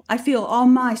people. I feel all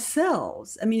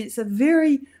myself. I mean, it's a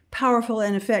very powerful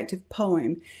and effective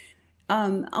poem.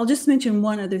 I'll just mention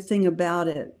one other thing about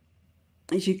it.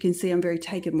 As you can see, I'm very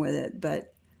taken with it,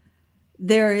 but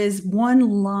there is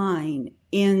one line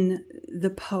in the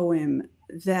poem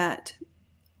that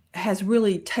has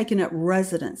really taken up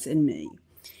residence in me.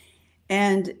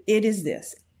 And it is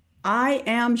this: I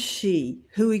am she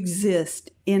who exists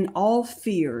in all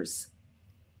fears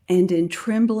and in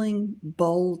trembling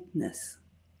boldness.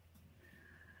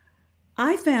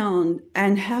 I found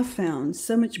and have found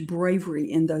so much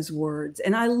bravery in those words.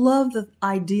 And I love the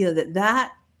idea that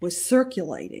that was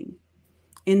circulating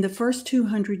in the first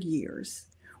 200 years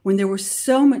when there was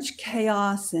so much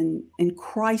chaos and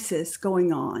crisis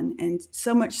going on and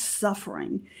so much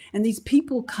suffering, and these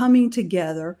people coming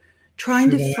together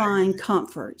trying to find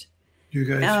comfort. You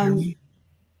guys hear me?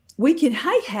 We can,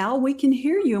 hey, Hal, we can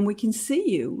hear you and we can see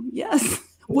you. Yes.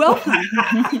 Welcome.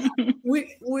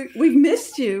 We've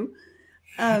missed you.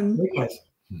 But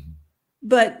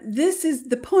this is,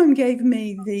 the poem gave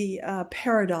me the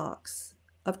paradox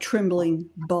of trembling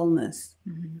boldness,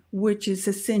 which is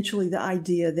essentially the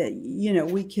idea that, you know,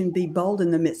 we can be bold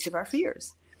in the midst of our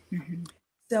fears.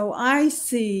 So I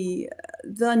see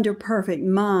Thunder Perfect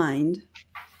Mind,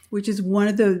 which is one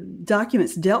of the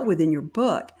documents dealt with in your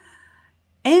book,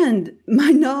 and my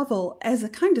novel as a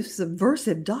kind of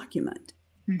subversive document,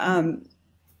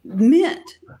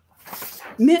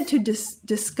 meant to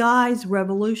disguise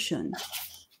revolution,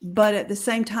 but at the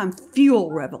same time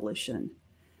fuel revolution,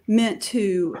 meant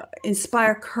to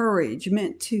inspire courage,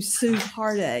 meant to soothe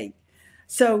heartache.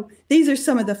 So these are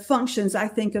some of the functions, I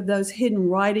think, of those hidden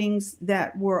writings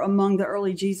that were among the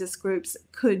early Jesus groups.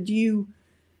 Could you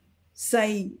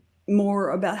say more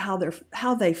about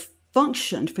how they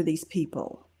functioned for these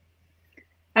people?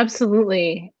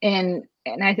 Absolutely. And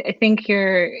I think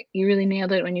you really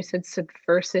nailed it when you said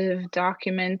subversive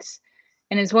documents.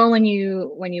 And as well when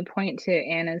you point to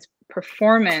Anna's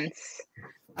performance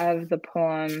of the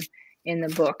poem in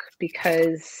the book,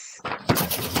 because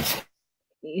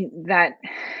that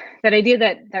idea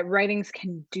that writings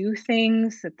can do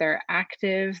things, that they're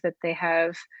active, that they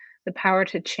have the power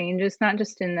to change us, not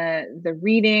just in the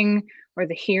reading or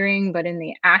the hearing, but in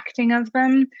the acting of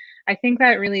them. I think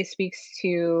that really speaks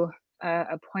to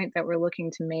a point that we're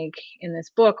looking to make in this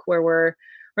book, where we're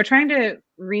trying to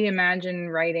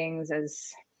reimagine writings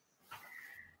as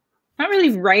not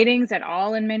really writings at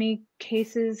all in many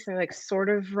cases. They're like sort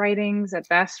of writings at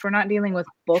best. We're not dealing with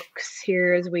books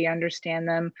here as we understand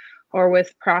them, or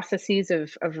with processes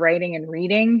of writing and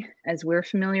reading as we're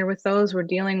familiar with those. We're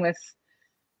dealing with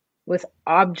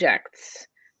objects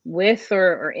with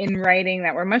or in writing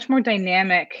that were much more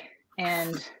dynamic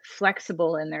and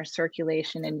flexible in their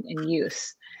circulation and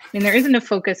use. I mean, there isn't a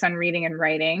focus on reading and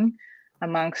writing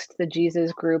amongst the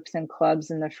Jesus groups and clubs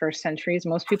in the first centuries.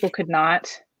 Most people could not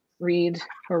read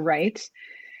or write.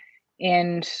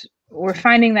 And we're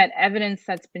finding that evidence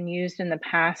that's been used in the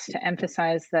past to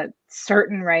emphasize that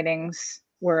certain writings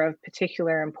were of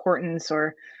particular importance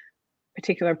or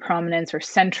particular prominence or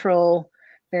central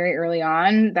very early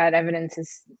on, that evidence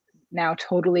is now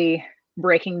totally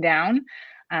breaking down,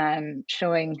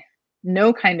 showing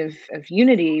no kind of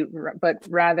unity, but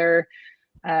rather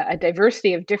a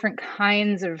diversity of different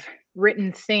kinds of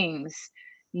written things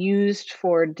used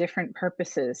for different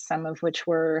purposes, some of which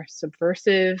were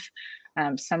subversive,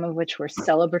 some of which were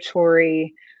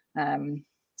celebratory,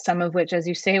 some of which, as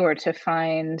you say, were to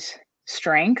find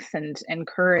strength and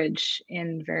courage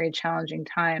in very challenging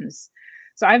times.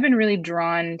 So I've been really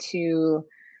drawn to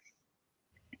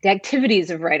the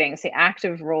activities of writings, the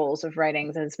active roles of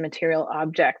writings as material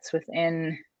objects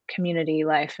within community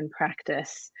life and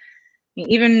practice.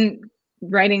 Even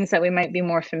writings that we might be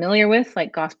more familiar with,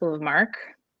 like Gospel of Mark.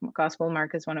 Gospel of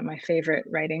Mark is one of my favorite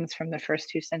writings from the first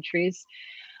 2 centuries.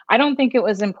 I don't think it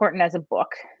was important as a book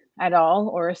at all,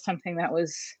 or as something that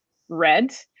was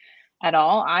read at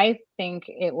all. I think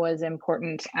it was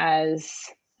important as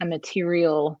a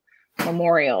material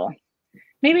memorial.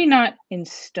 Maybe not in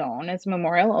stone as a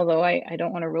memorial, although I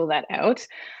don't want to rule that out,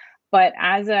 but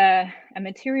as a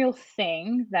material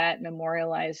thing that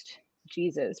memorialized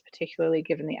Jesus, particularly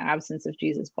given the absence of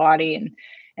Jesus' body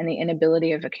and the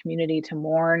inability of a community to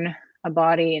mourn a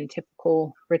body in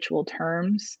typical ritual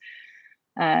terms.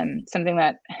 Something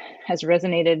that has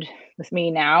resonated with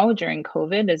me now during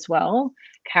COVID as well.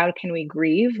 How can we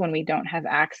grieve when we don't have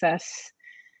access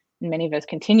many of us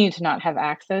continue to not have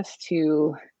access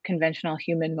to conventional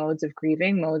human modes of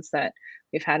grieving, modes that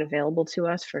we've had available to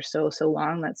us for so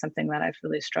long. That's something that I've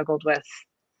really struggled with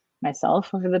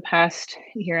myself over the past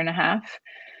year and a half.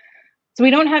 So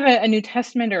we don't have a New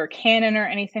Testament or a canon or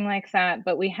anything like that,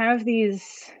 but we have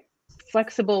these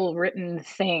flexible written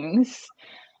things,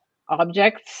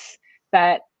 objects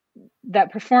that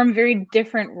perform very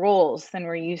different roles than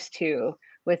we're used to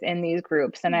within these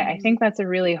groups. And I think that's a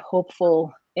really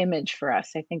hopeful image for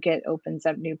us. I think it opens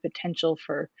up new potential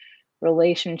for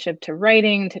relationship to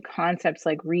writing, to concepts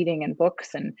like reading and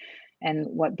books, and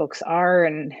what books are,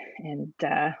 and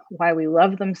why we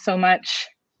love them so much.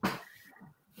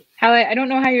 Hal, I don't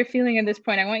know how you're feeling at this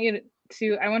point. I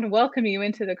want to welcome you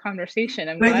into the conversation.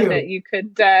 I'm glad that you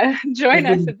could join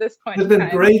us at this point. It's been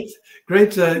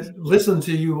great to listen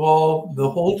to you all the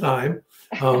whole time.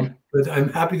 But I'm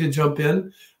happy to jump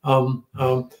in.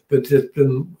 But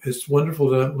it's wonderful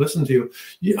to listen to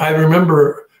you. I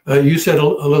remember you said a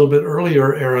little bit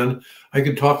earlier, Erin, I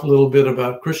could talk a little bit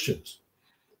about Christians.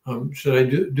 Should I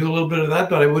do a little bit of that?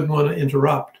 But I wouldn't want to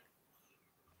interrupt.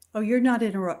 Oh, you're not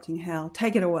interrupting, Hal.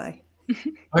 Take it away.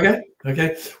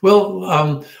 Okay.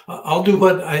 Well, I'll do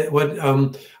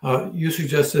what you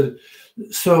suggested.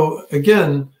 So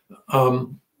again,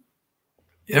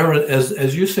 Erin,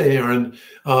 as you say, Erin,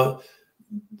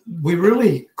 we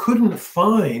really couldn't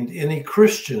find any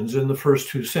Christians in the first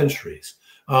 2 centuries.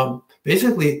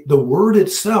 Basically, the word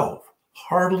itself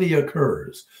hardly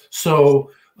occurs.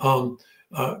 So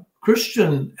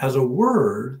Christian as a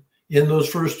word in those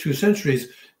first 2 centuries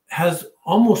has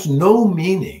almost no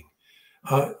meaning.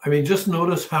 I mean, just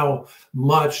notice how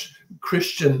much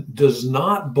Christian does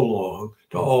not belong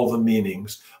to all the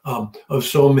meanings of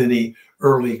so many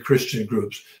early Christian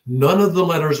groups. None of the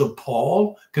letters of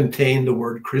Paul contain the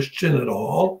word Christian at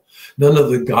all. None of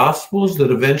the Gospels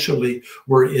that eventually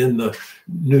were in the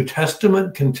New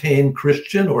Testament contain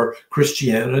Christian or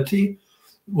Christianity.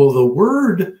 Well, the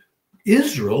word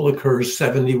Israel occurs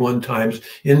 71 times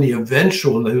in the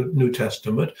eventual New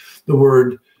Testament. The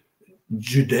word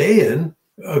Judean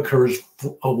occurs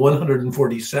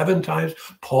 147 times.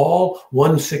 Paul,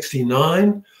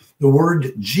 169. The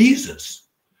word Jesus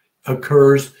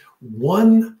occurs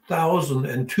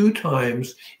 1,002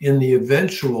 times in the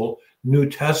eventual New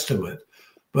Testament.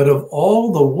 But of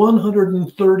all the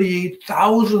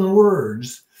 138,000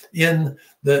 words in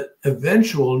the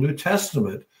eventual New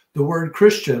Testament, the word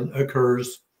Christian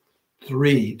occurs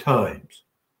 3 times.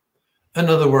 In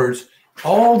other words,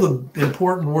 all the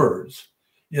important words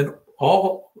in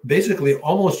basically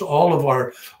almost all of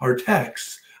our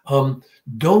texts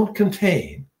don't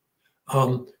contain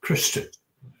Christian.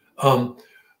 One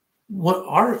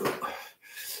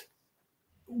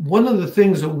of the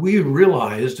things that we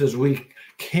realized as we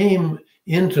came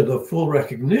into the full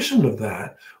recognition of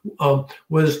that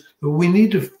was that we need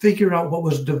to figure out what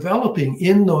was developing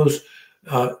in those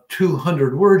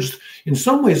 200 words. In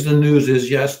some ways, the news is,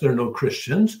 yes, there are no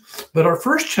Christians, but our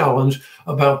first challenge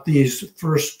about these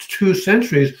first 2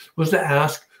 centuries was to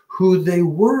ask who they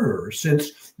were,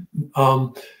 since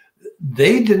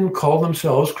they didn't call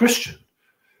themselves Christian.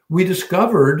 We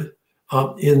discovered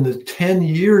in the 10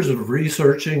 years of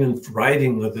researching and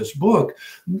writing of this book,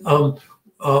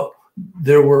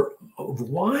 there were a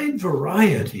wide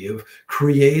variety of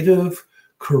creative,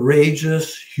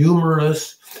 courageous,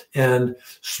 humorous, and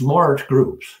smart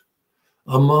groups.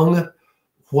 Among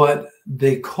what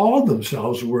they called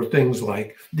themselves were things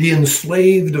like the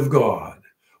enslaved of God,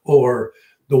 or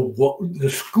the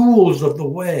schools of the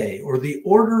way, or the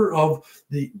order of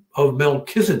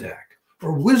Melchizedek,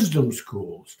 or wisdom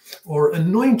schools, or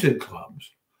anointed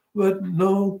clubs, but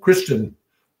no Christian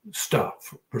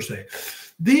stuff per se.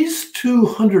 These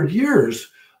 200 years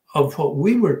of what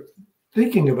we were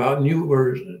thinking about, and you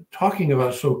were talking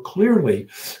about so clearly,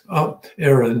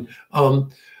 Erin,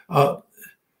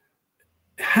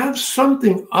 have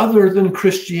something other than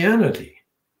Christianity.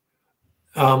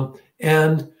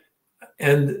 And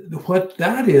what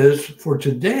that is for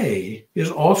today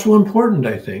is also important,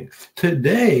 I think.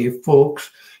 Today, folks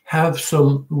have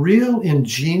some real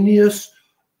ingenious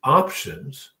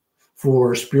options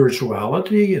for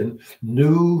spirituality and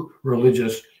new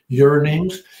religious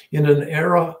yearnings in an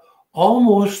era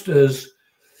almost as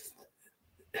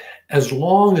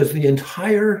long as the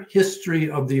entire history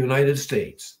of the United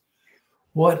States.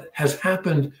 What has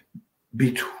happened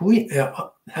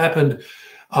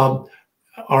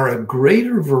are a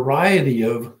greater variety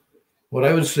of what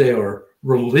I would say are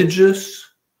rebellious,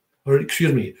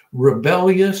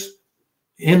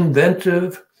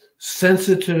 inventive,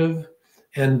 sensitive,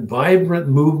 and vibrant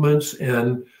movements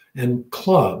and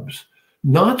clubs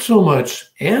not so much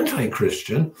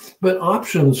anti-Christian, but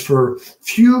options for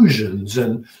fusions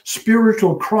and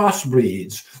spiritual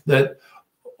crossbreeds that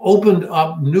opened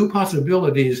up new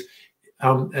possibilities,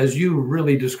 as you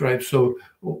really described so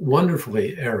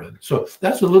wonderfully, Erin. So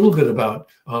that's a little bit about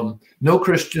no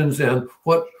Christians and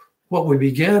what we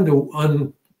began to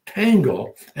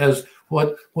untangle as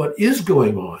what is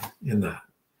going on in that.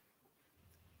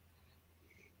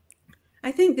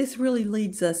 I think this really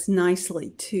leads us nicely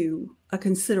to a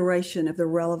consideration of the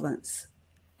relevance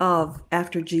of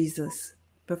after Jesus,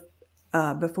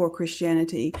 before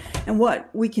Christianity, and what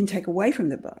we can take away from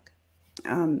the book.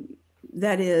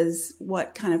 That is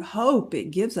what kind of hope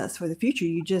it gives us for the future.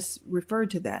 You just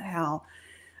referred to that, Hal.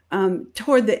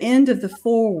 Toward the end of the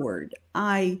foreword,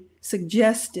 I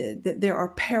suggested that there are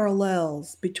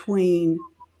parallels between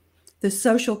the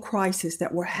social crisis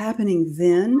that were happening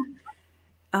then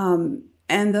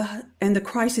and the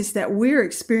crisis that we're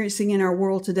experiencing in our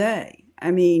world today.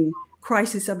 I mean,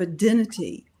 crisis of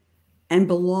identity and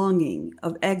belonging,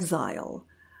 of exile,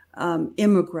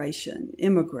 immigration,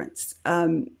 immigrants,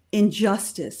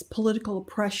 injustice, political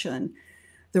oppression,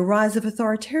 the rise of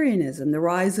authoritarianism, the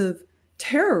rise of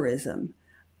terrorism,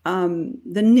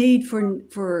 the need for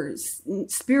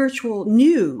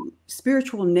new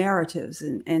spiritual narratives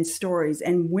and stories,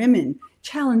 and women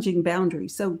challenging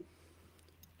boundaries. So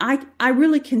I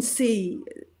really can see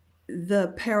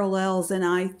the parallels, and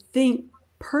I think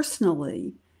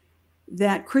personally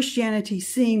that Christianity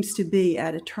seems to be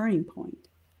at a turning point.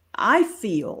 I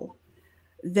feel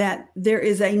that there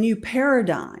is a new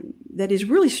paradigm that is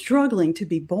really struggling to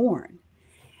be born.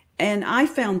 And I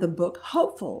found the book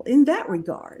hopeful in that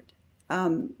regard.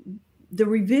 The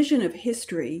revision of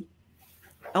history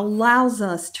allows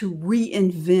us to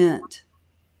reinvent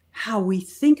how we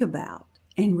think about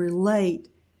and relate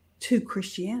to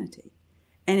Christianity.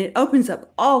 And it opens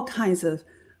up all kinds of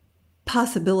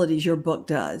possibilities, your book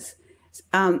does.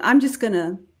 I'm just going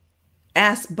to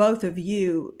ask both of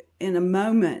you in a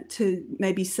moment to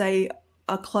maybe say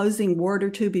a closing word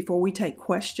or two before we take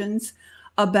questions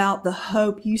about the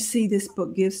hope you see this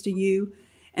book gives to you.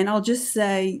 And I'll just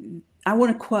say, I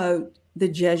want to quote the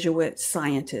Jesuit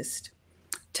scientist,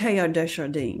 Teilhard de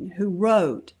Chardin, who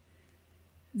wrote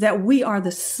that we are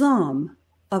the sum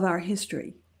of our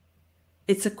history.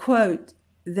 It's a quote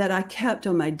that I kept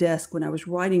on my desk when I was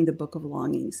writing the Book of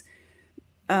Longings,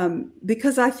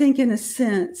 because I think, in a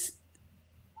sense,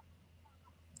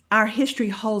 our history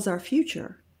holds our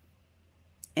future,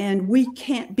 and we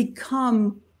can't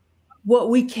become what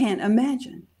we can't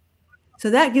imagine.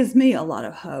 So that gives me a lot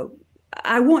of hope.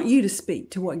 I want you to speak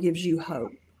to what gives you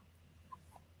hope.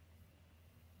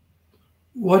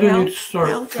 Why don't you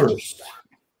start first?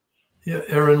 Yeah,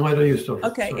 Erin, why don't you start?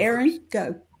 Okay, Erin,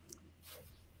 go.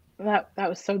 That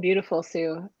was so beautiful,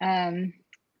 Sue.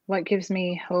 What gives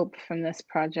me hope from this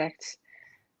project?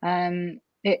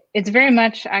 It's very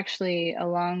much actually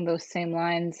along those same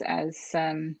lines as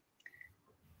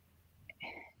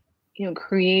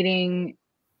creating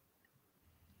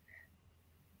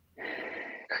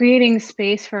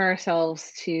space for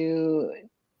ourselves to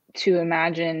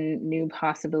imagine new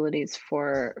possibilities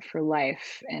for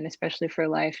life, and especially for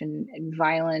life in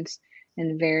violent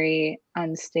and very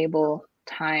unstable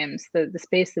times. The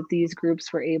space that these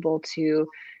groups were able to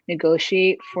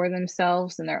negotiate for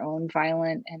themselves in their own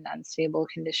violent and unstable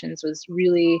conditions was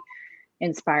really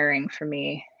inspiring for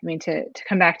me. I mean, to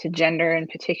come back to gender in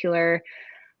particular,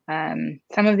 some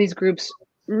of these groups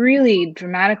really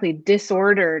dramatically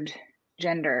disordered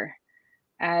gender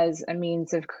as a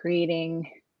means of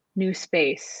creating new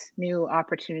space, new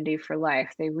opportunity for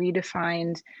life. They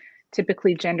redefined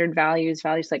typically gendered values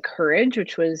like courage,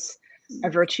 which was a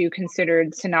virtue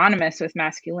considered synonymous with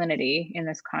masculinity in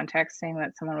this context. Saying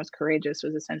that someone was courageous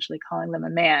was essentially calling them a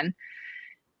man.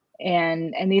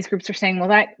 And these groups are saying, well,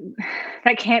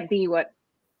 that can't be what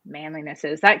manliness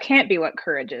is. That can't be what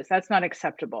courage is. That's not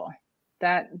acceptable.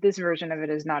 That this version of it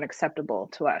is not acceptable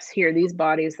to us. Here, these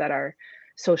bodies that are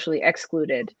socially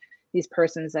excluded, these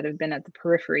persons that have been at the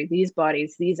periphery, these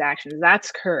bodies, these actions,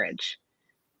 that's courage.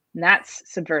 And that's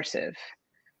subversive.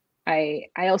 I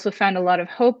also found a lot of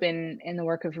hope in the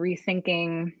work of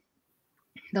rethinking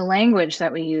the language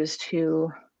that we use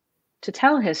to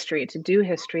tell history, to do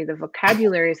history, the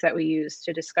vocabularies that we use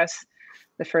to discuss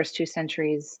the first 2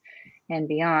 centuries and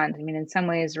beyond. I mean, in some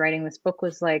ways, writing this book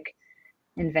was like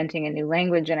inventing a new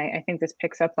language. And I think this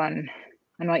picks up on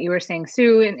what you were saying,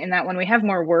 Sue, in that when we have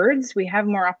more words, we have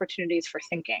more opportunities for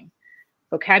thinking.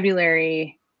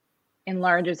 Vocabulary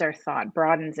enlarges our thought,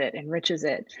 broadens it, enriches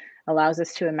it, allows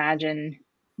us to imagine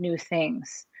new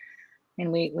things.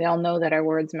 And we all know that our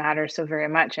words matter so very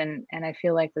much. And I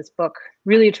feel like this book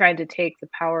really tried to take the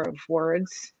power of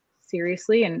words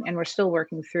seriously. And we're still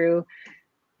working through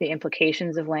the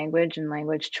implications of language and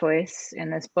language choice in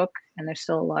this book. And there's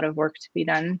still a lot of work to be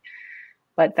done.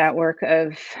 But that work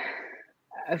of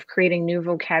creating new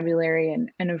vocabulary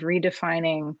and of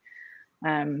redefining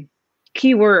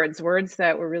key words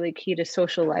that were really key to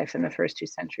social life in the first 2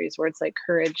 centuries, words like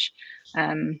courage,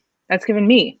 that's given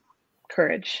me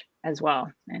courage as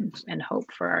well, and hope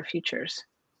for our futures.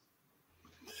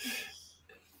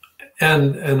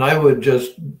 And I would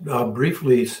just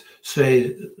briefly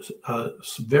say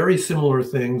very similar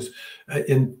things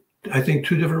in, I think,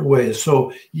 2 different ways.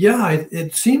 So yeah,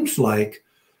 it seems like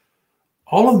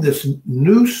all of this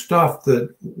new stuff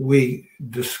that we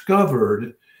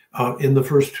discovered in the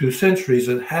first 2 centuries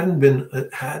that hadn't been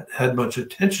had much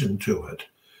attention to it.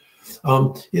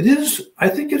 I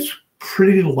think it's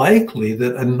pretty likely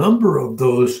that a number of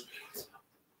those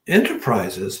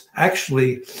enterprises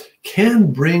actually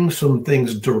can bring some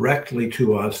things directly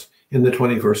to us in the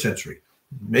 21st century.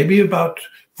 Maybe about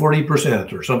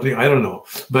 40% or something, I don't know.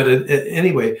 But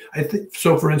anyway, I think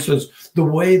so. For instance, the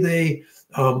way they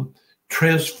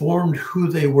transformed who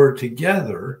they were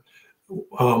together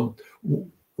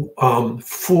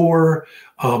for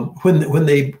when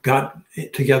they got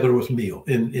together with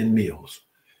in meals,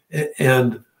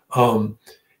 and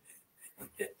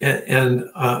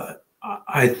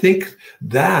I think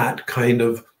that kind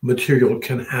of material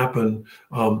can happen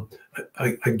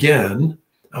again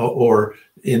or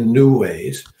in new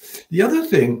ways. The other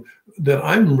thing that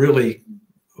I'm really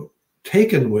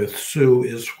taken with, Sue,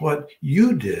 is what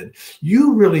you did.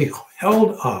 You really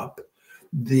held up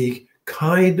the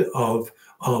kind of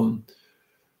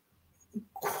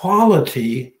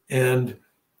quality and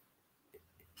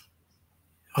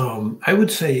I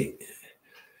would say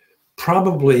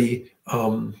probably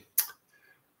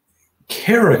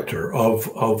character of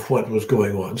what was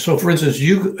going on. So for instance,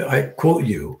 I quote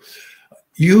you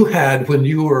had when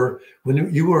you were a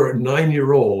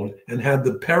 9-year-old and had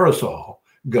the parasol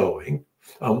going,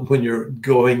 when you're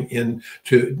going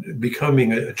into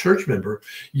becoming a church member,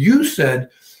 you said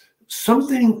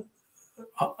something,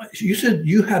 you said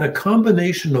you had a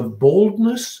combination of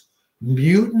boldness,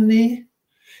 mutiny,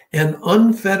 and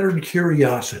unfettered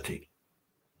curiosity.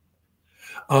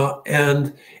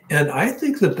 And I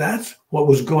think that that's what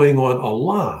was going on a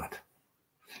lot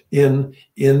in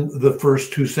the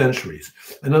first 2 centuries.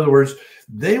 In other words,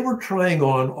 they were trying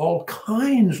on all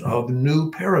kinds of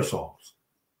new parasols.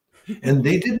 And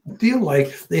they didn't feel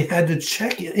like they had to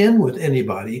check in with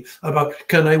anybody about,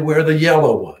 can I wear the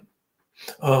yellow one?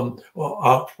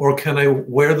 Or can I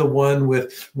wear the one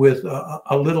with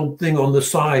a little thing on the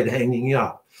side hanging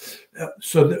out?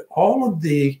 So that all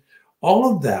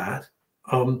of that,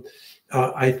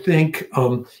 I think,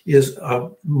 is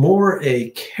more a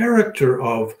character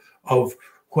of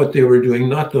what they were doing,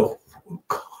 not the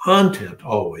content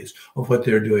always of what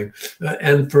they're doing.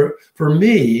 And for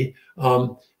me,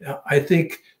 I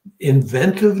think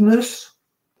inventiveness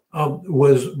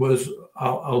was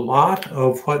a lot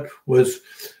of what was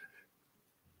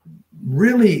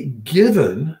really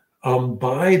given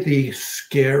by the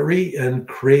scary and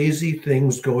crazy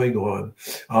things going on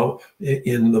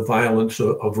in the violence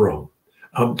of Rome.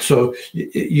 So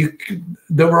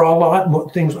there were a lot more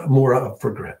things more up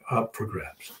for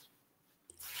grabs.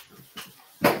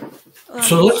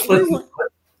 So let's let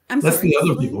the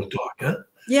other people talk, huh?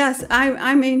 Yes,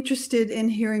 I'm interested in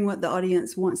hearing what the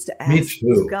audience wants to ask. Me too.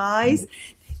 You guys,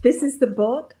 this is the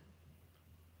book,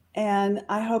 and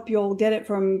I hope you'll get it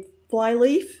from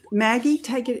Flyleaf. Maggie,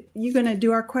 take it. You're going to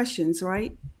do our questions,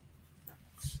 right?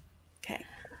 Okay.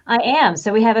 I am.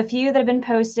 So we have a few that have been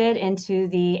posted into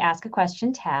the Ask a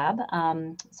Question tab.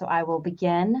 So I will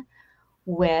begin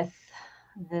with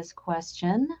this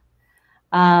question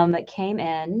that came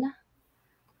in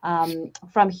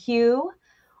from Hugh.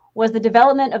 Was the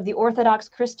development of the Orthodox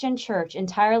Christian Church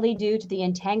entirely due to the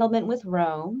entanglement with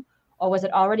Rome, or was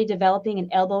it already developing and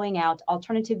elbowing out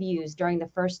alternative views during the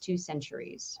first 2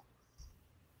 centuries?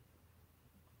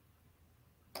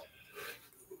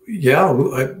 Yeah,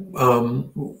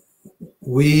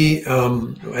 we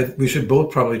should both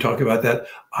probably talk about that.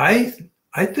 I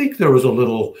think there was a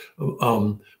little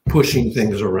pushing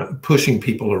things around, pushing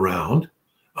people around.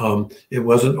 It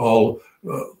wasn't all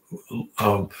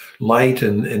light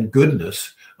and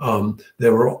goodness.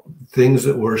 There were things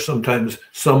that were sometimes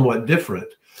somewhat different,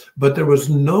 but there was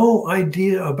no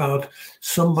idea about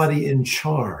somebody in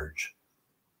charge.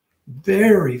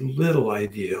 Very little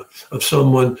idea of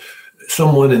someone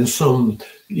in some,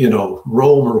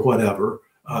 Rome or whatever,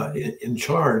 in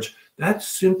charge That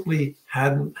simply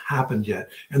hadn't happened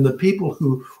yet. And the people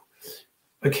who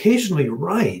occasionally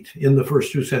write in the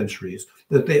first 2 centuries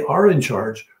that they are in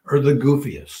charge are the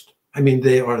goofiest. I mean,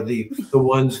 they are the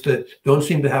ones that don't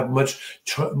seem to have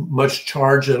much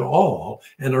charge at all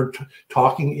and are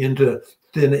talking into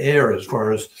thin air as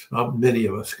far as many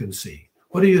of us can see.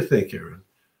 What do you think, Erin?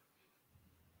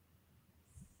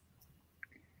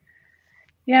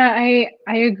 Yeah,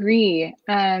 I agree.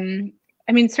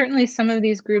 I mean, certainly some of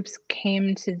these groups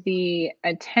came to the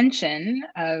attention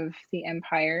of the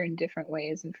empire in different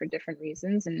ways and for different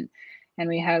reasons, and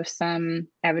we have some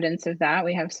evidence of that.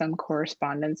 We have some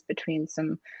correspondence between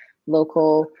some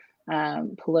local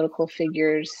political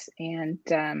figures and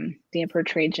the Emperor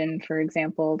Trajan, for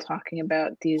example, talking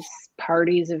about these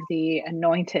parties of the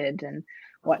anointed and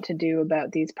what to do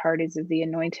about these parties of the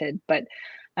anointed. But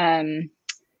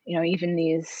you know, even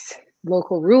these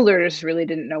local rulers really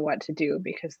didn't know what to do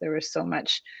because there was so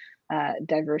much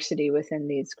diversity within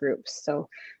these groups. So,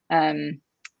 you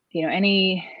know,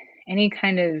 any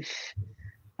kind of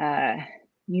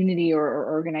unity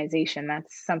or organization,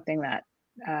 that's something that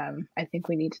I think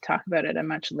we need to talk about at a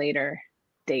much later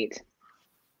date.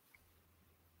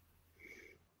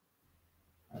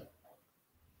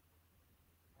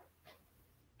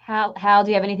 Hal,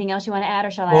 do you have anything else you want to add,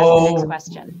 or shall I ask the next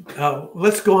question?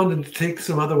 Let's go on and take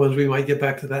some other ones. We might get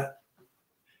back to that.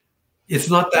 It's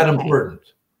not that important.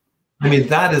 I mean,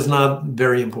 that is not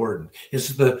very important. It's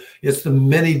the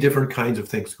many different kinds of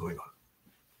things going on.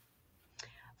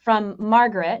 From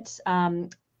Margaret,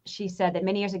 she said that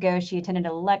many years ago she attended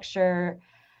a lecture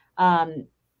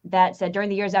that said during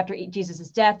the years after Jesus'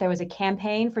 death, there was a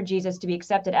campaign for Jesus to be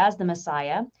accepted as the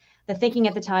Messiah. The thinking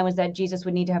at the time was that Jesus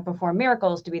would need to have performed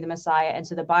miracles to be the Messiah, and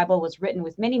so the Bible was written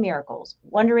with many miracles.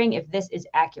 Wondering if this is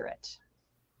accurate.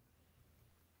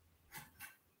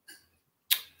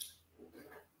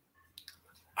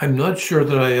 I'm not sure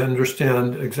that I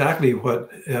understand exactly what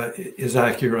is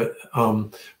accurate,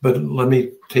 but let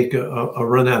me take a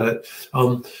run at it.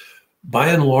 By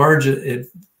and large, it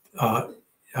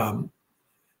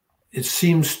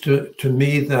seems to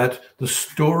me that the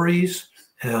stories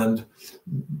and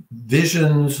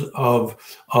visions of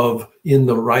in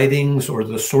the writings or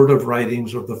the sort of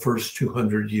writings of the first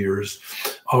 200 years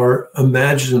are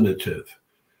imaginative.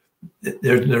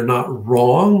 They're not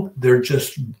wrong. They're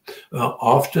just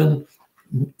often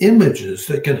images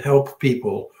that can help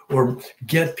people or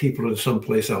get people to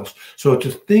someplace else. So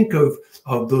to think of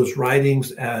those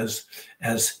writings as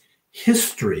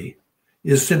history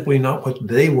is simply not what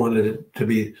they wanted it to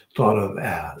be thought of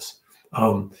as.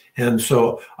 And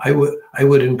so I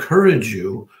would encourage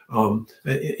you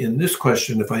in this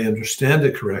question, if I understand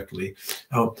it correctly,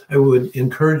 I would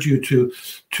encourage you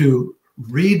to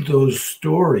read those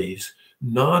stories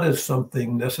not as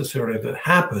something necessarily that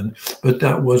happened, but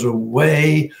that was a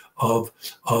way of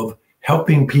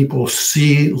helping people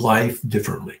see life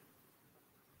differently.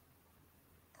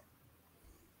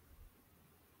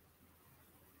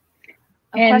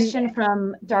 A question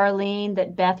from Darlene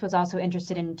that Beth was also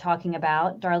interested in talking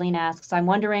about. Darlene asks, I'm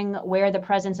wondering where the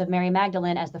presence of Mary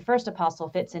Magdalene as the first apostle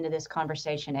fits into this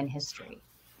conversation and history.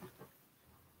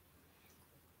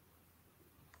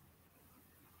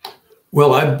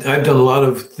 Well, I've done a lot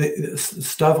of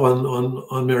stuff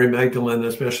on Mary Magdalene,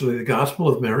 especially the Gospel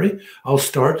of Mary. I'll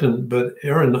start, but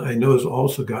Erin, I know, has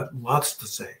also got lots to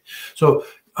say. So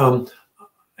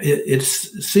it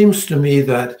seems to me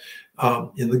that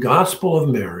in the Gospel of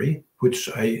Mary, which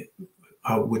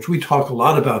we talk a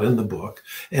lot about in the book,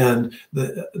 and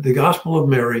the Gospel of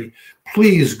Mary,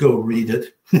 please go read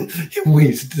it.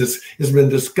 It's been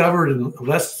discovered in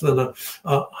less than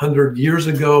 100 years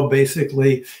ago,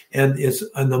 basically, and it's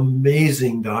an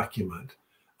amazing document.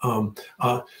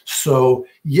 So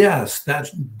yes,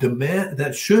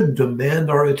 that should demand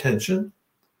our attention.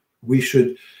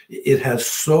 It has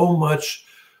so much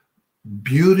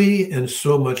beauty and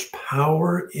so much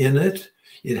power in it.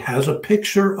 It has a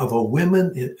picture of a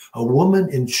woman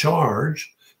in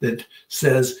charge that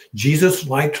says Jesus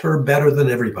liked her better than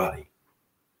everybody.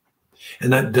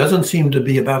 And that doesn't seem to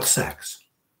be about sex.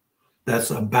 That's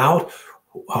about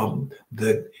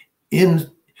the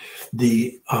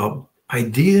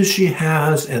ideas she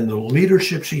has and the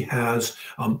leadership she has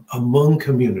among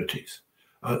communities.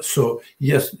 So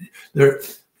yes,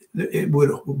 it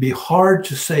would be hard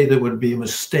to say there would be a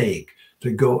mistake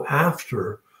to go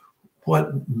after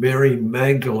what Mary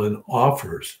Magdalene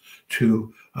offers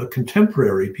to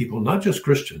contemporary people, not just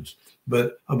Christians,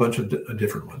 but a bunch of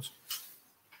different ones.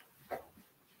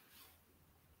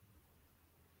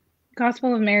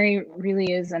 Gospel of Mary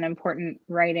really is an important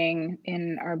writing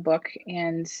in our book,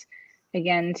 and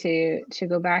again, to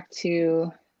go back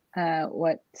to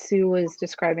what Sue was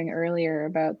describing earlier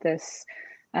about this,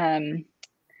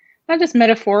 not just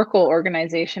metaphorical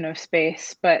organization of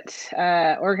space, but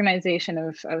organization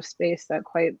of space that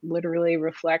quite literally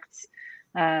reflects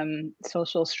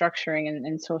social structuring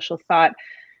and social thought.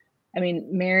 I mean,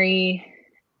 Mary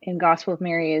in Gospel of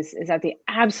Mary is at the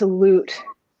absolute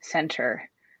center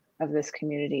of this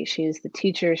community. She is the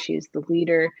teacher, she is the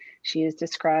leader, she is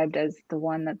described as the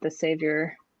one that the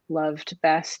Savior loved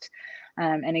best.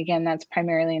 And again, that's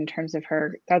primarily in terms of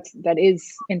her, that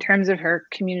is in terms of her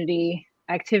community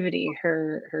activity,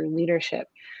 her leadership.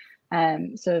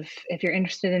 So if you're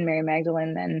interested in Mary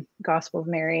Magdalene, then Gospel of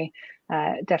Mary,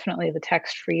 definitely the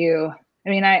text for you. I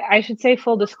mean, I should say,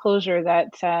 full disclosure,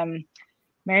 that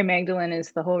Mary Magdalene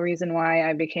is the whole reason why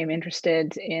I became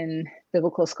interested in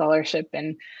biblical scholarship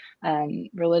and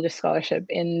religious scholarship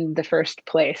in the first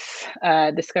place.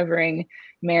 Discovering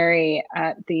Mary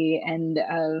at the end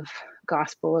of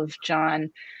Gospel of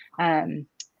John.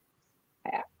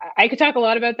 I could talk a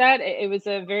lot about that. It was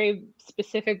a very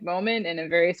specific moment in a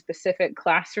very specific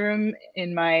classroom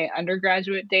in my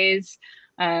undergraduate days.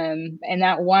 And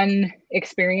that one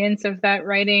experience of that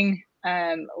writing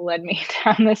led me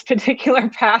down this particular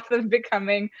path of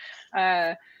becoming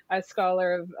a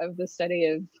scholar of the study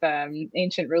of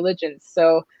ancient religions.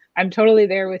 So I'm totally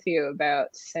there with you about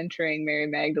centering Mary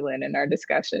Magdalene in our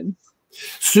discussions.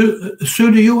 Sue,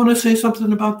 do you want to say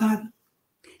something about that?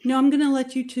 No, I'm going to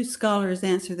let you two scholars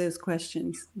answer those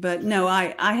questions. But no,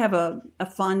 I have a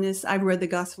fondness. I've read the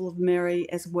Gospel of Mary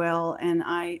as well, and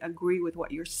I agree with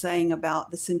what you're saying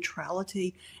about the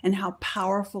centrality and how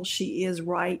powerful she is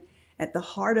right at the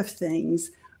heart of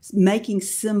things, making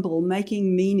symbol,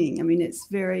 making meaning. I mean, it's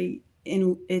very,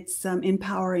 it's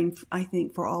empowering, I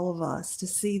think, for all of us to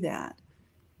see that.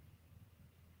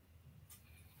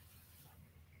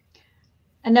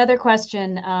 Another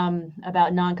question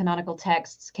about non-canonical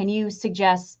texts. Can you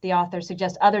suggest, the author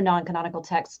suggest other non-canonical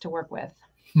texts to work with?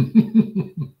 Did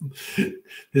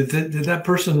that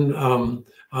person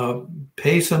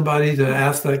pay somebody to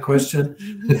ask that question?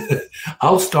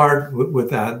 I'll start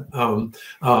with that,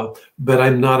 but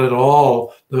I'm not at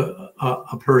all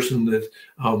a person that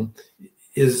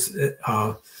is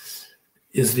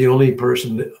the only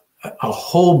person that. A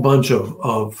whole bunch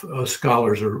of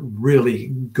scholars are really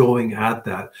going at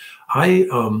that. I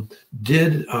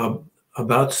did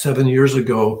about 7 years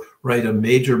ago write a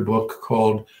major book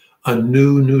called A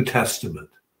New Testament,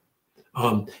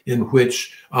 in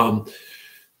which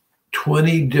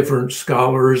 20 different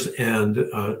scholars and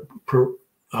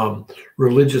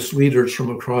religious leaders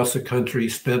from across the country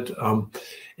spent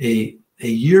a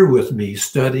year with me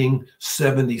studying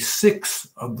 76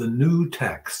 of the new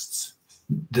texts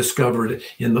discovered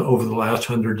over the last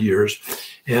 100 years.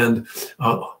 And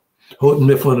Houghton,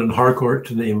 Mifflin, and Harcourt,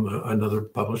 to name another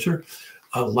publisher,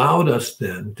 allowed us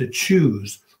then to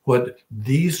choose what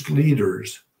these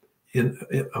leaders in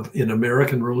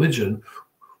American religion,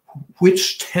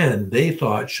 which 10 they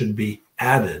thought should be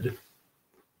added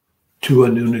to a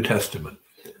New Testament.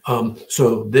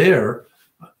 So there,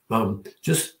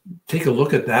 just take a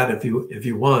look at that if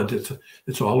you want.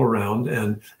 It's all around,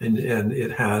 and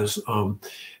it has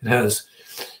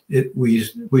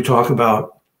we talk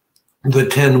about the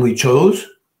 10 we chose,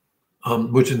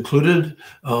 which included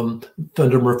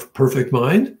Thunder Perfect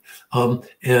Mind,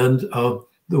 and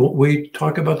we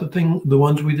talk about the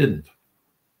ones we didn't.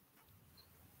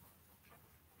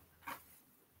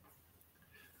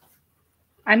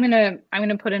 I'm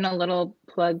gonna put in a little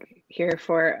plug here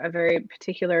for a very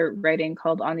particular writing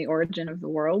called On the Origin of the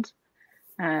World.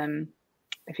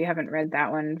 If you haven't read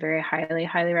that one, very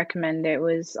highly recommend it. It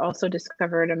was also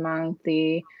discovered among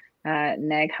the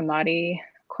Nag Hammadi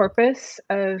corpus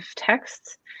of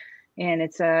texts, and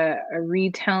it's a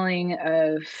retelling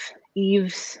of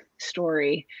Eve's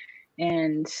story,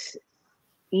 and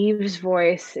Eve's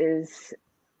voice is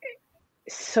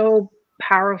so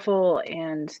powerful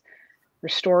and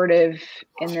restorative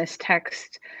in this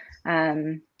text.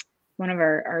 One of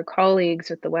our colleagues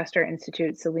with the Wester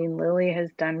Institute, Celine Lilly,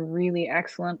 has done really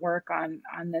excellent work on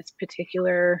this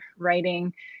particular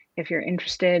writing. If you're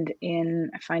interested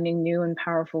in finding new and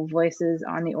powerful voices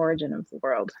on the origin of the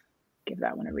world, give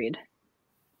that one a read.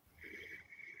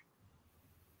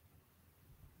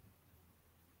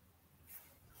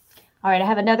 All right, I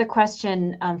have another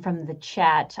question from the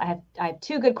chat. I have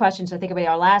two good questions. I think about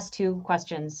our last two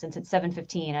questions since it's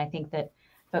 7:15. I think that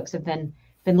folks have been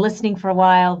listening for a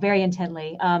while, very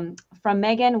intently. From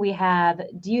Megan, we have,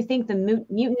 do you think the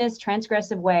mutinous,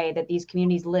 transgressive way that these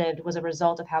communities lived was a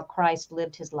result of how Christ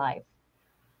lived his life?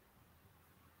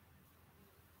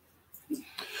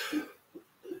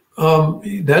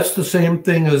 That's the same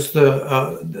thing as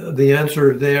the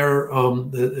answer there,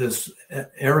 as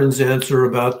Erin's answer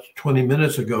about 20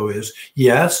 minutes ago is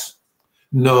yes,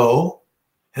 no,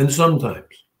 and sometimes.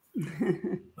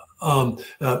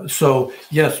 So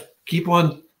yes, keep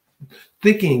on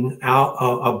thinking out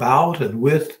about and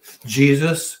with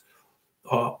Jesus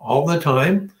all the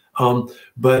time.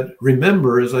 But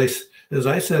remember, as I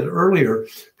said earlier,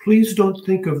 please don't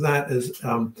think of that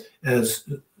as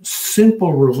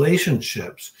simple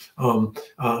relationships.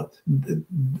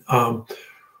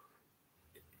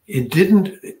 It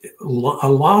didn't. A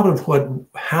lot of what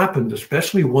happened,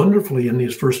 especially wonderfully in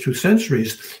these first 2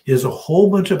 centuries, is a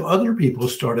whole bunch of other people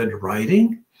started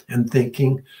writing and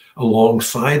thinking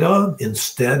alongside of,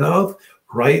 instead of,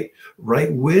 right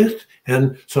with,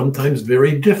 and sometimes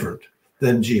very different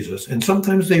than Jesus. And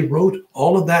sometimes they wrote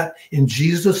all of that in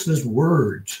Jesus's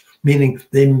words, meaning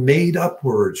they made up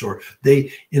words or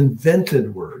they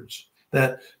invented words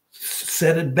that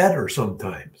said it better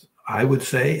sometimes, I would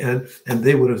say, and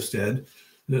they would have said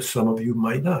that some of you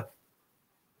might not.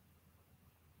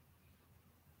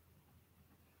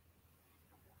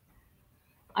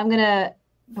 I'm gonna,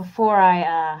 before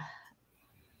I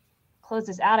close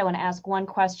this out, I want to ask one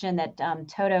question that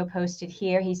Toto posted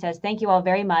here. He says, thank you all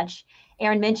very much.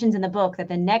 Erin mentions in the book that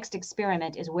the next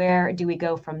experiment is where do we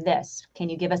go from this? Can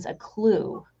you give us a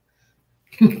clue?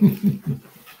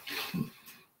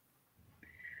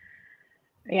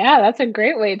 Yeah, that's a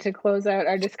great way to close out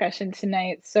our discussion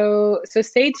tonight. So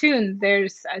stay tuned.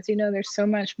 There's, as you know, there's so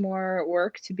much more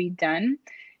work to be done.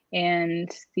 And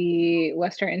the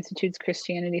Western Institute's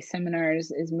Christianity Seminars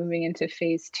is moving into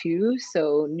phase 2.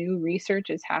 So new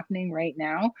research is happening right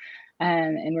now.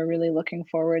 And we're really looking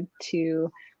forward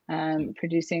to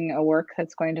producing a work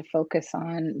that's going to focus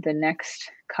on the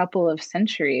next couple of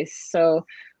centuries. So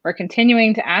we're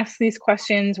continuing to ask these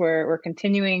questions. We're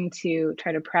continuing to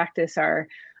try to practice our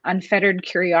unfettered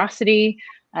curiosity,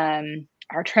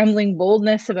 our trembling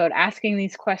boldness about asking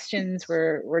these questions.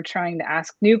 We're trying to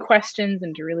ask new questions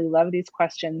and to really love these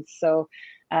questions. So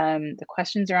the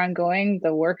questions are ongoing.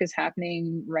 The work is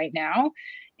happening right now,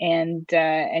 and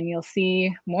you'll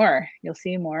see more. You'll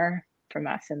see more from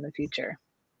us in the future.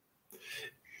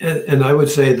 And I would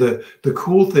say the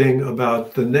cool thing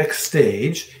about the next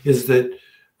stage is that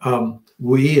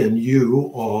we and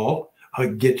you all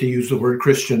get to use the word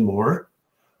Christian more,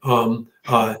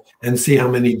 and see how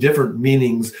many different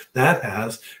meanings that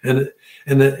has. And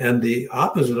the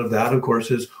opposite of that, of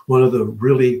course, is one of the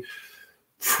really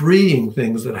freeing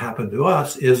things that happened to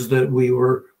us is that we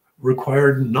were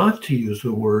required not to use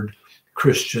the word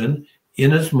Christian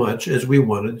in as much as we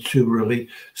wanted to really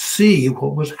see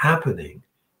what was happening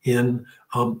in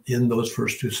those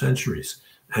first 2 centuries.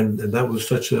 And that was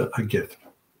such a gift.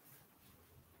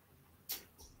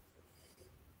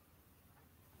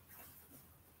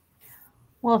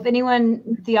 Well, if anyone,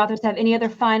 the authors, have any other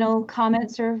final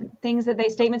comments or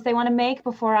statements they want to make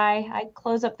before I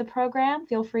close up the program,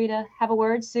 feel free to have a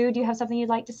word. Sue, do you have something you'd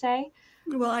like to say?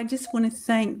 Well, I just want to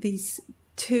thank these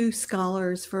 2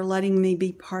 scholars for letting me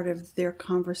be part of their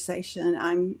conversation.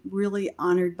 I'm really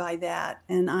honored by that,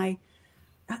 and I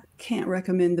can't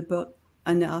recommend the book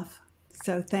enough.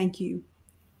 So thank you.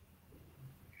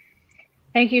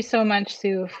 Thank you so much,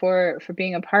 Sue, for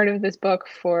being a part of this book,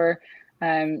 for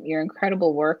your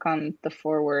incredible work on the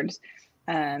forewords,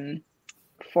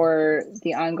 for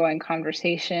the ongoing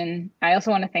conversation. I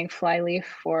also want to thank Flyleaf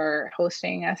for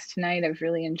hosting us tonight. I've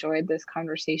really enjoyed this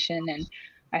conversation, and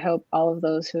I hope all of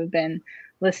those who have been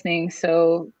listening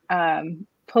so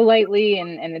politely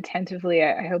and attentively,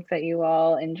 I hope that you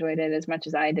all enjoyed it as much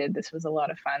as I did. This was a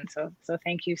lot of fun. So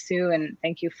thank you, Sue, and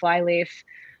thank you, Flyleaf.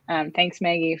 Thanks,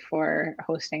 Maggie, for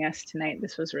hosting us tonight.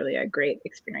 This was really a great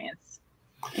experience.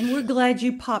 And we're glad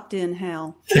you popped in,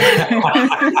 Hal.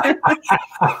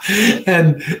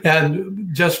 and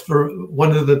just for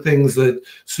one of the things that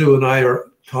Sue and I are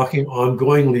talking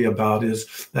ongoingly about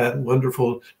is that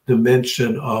wonderful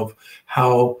dimension of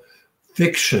how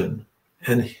fiction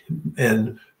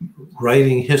and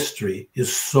writing history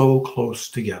is so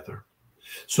close together.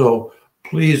 So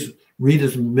please read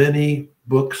as many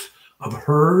books of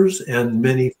hers and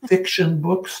many fiction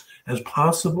books as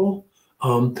possible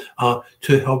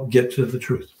to help get to the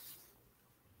truth.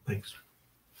 Thanks.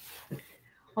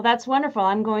 Well, that's wonderful.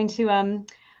 I'm going to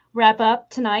wrap up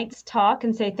tonight's talk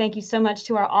and say thank you so much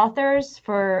to our authors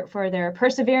for their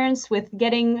perseverance with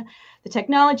getting the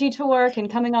technology to work and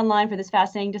coming online for this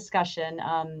fascinating discussion.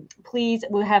 Please,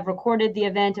 we have recorded the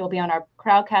event. It will be on our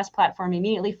Crowdcast platform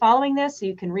immediately following this, so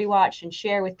you can rewatch and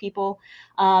share with people.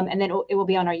 And then it will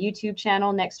be on our YouTube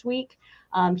channel next week.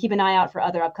 Keep an eye out for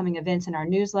other upcoming events in our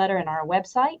newsletter and our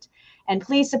website. And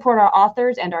please support our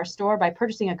authors and our store by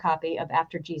purchasing a copy of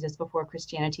After Jesus Before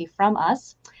Christianity from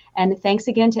us. And thanks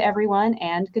again to everyone,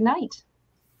 and good night.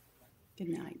 Good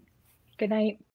night. Good night.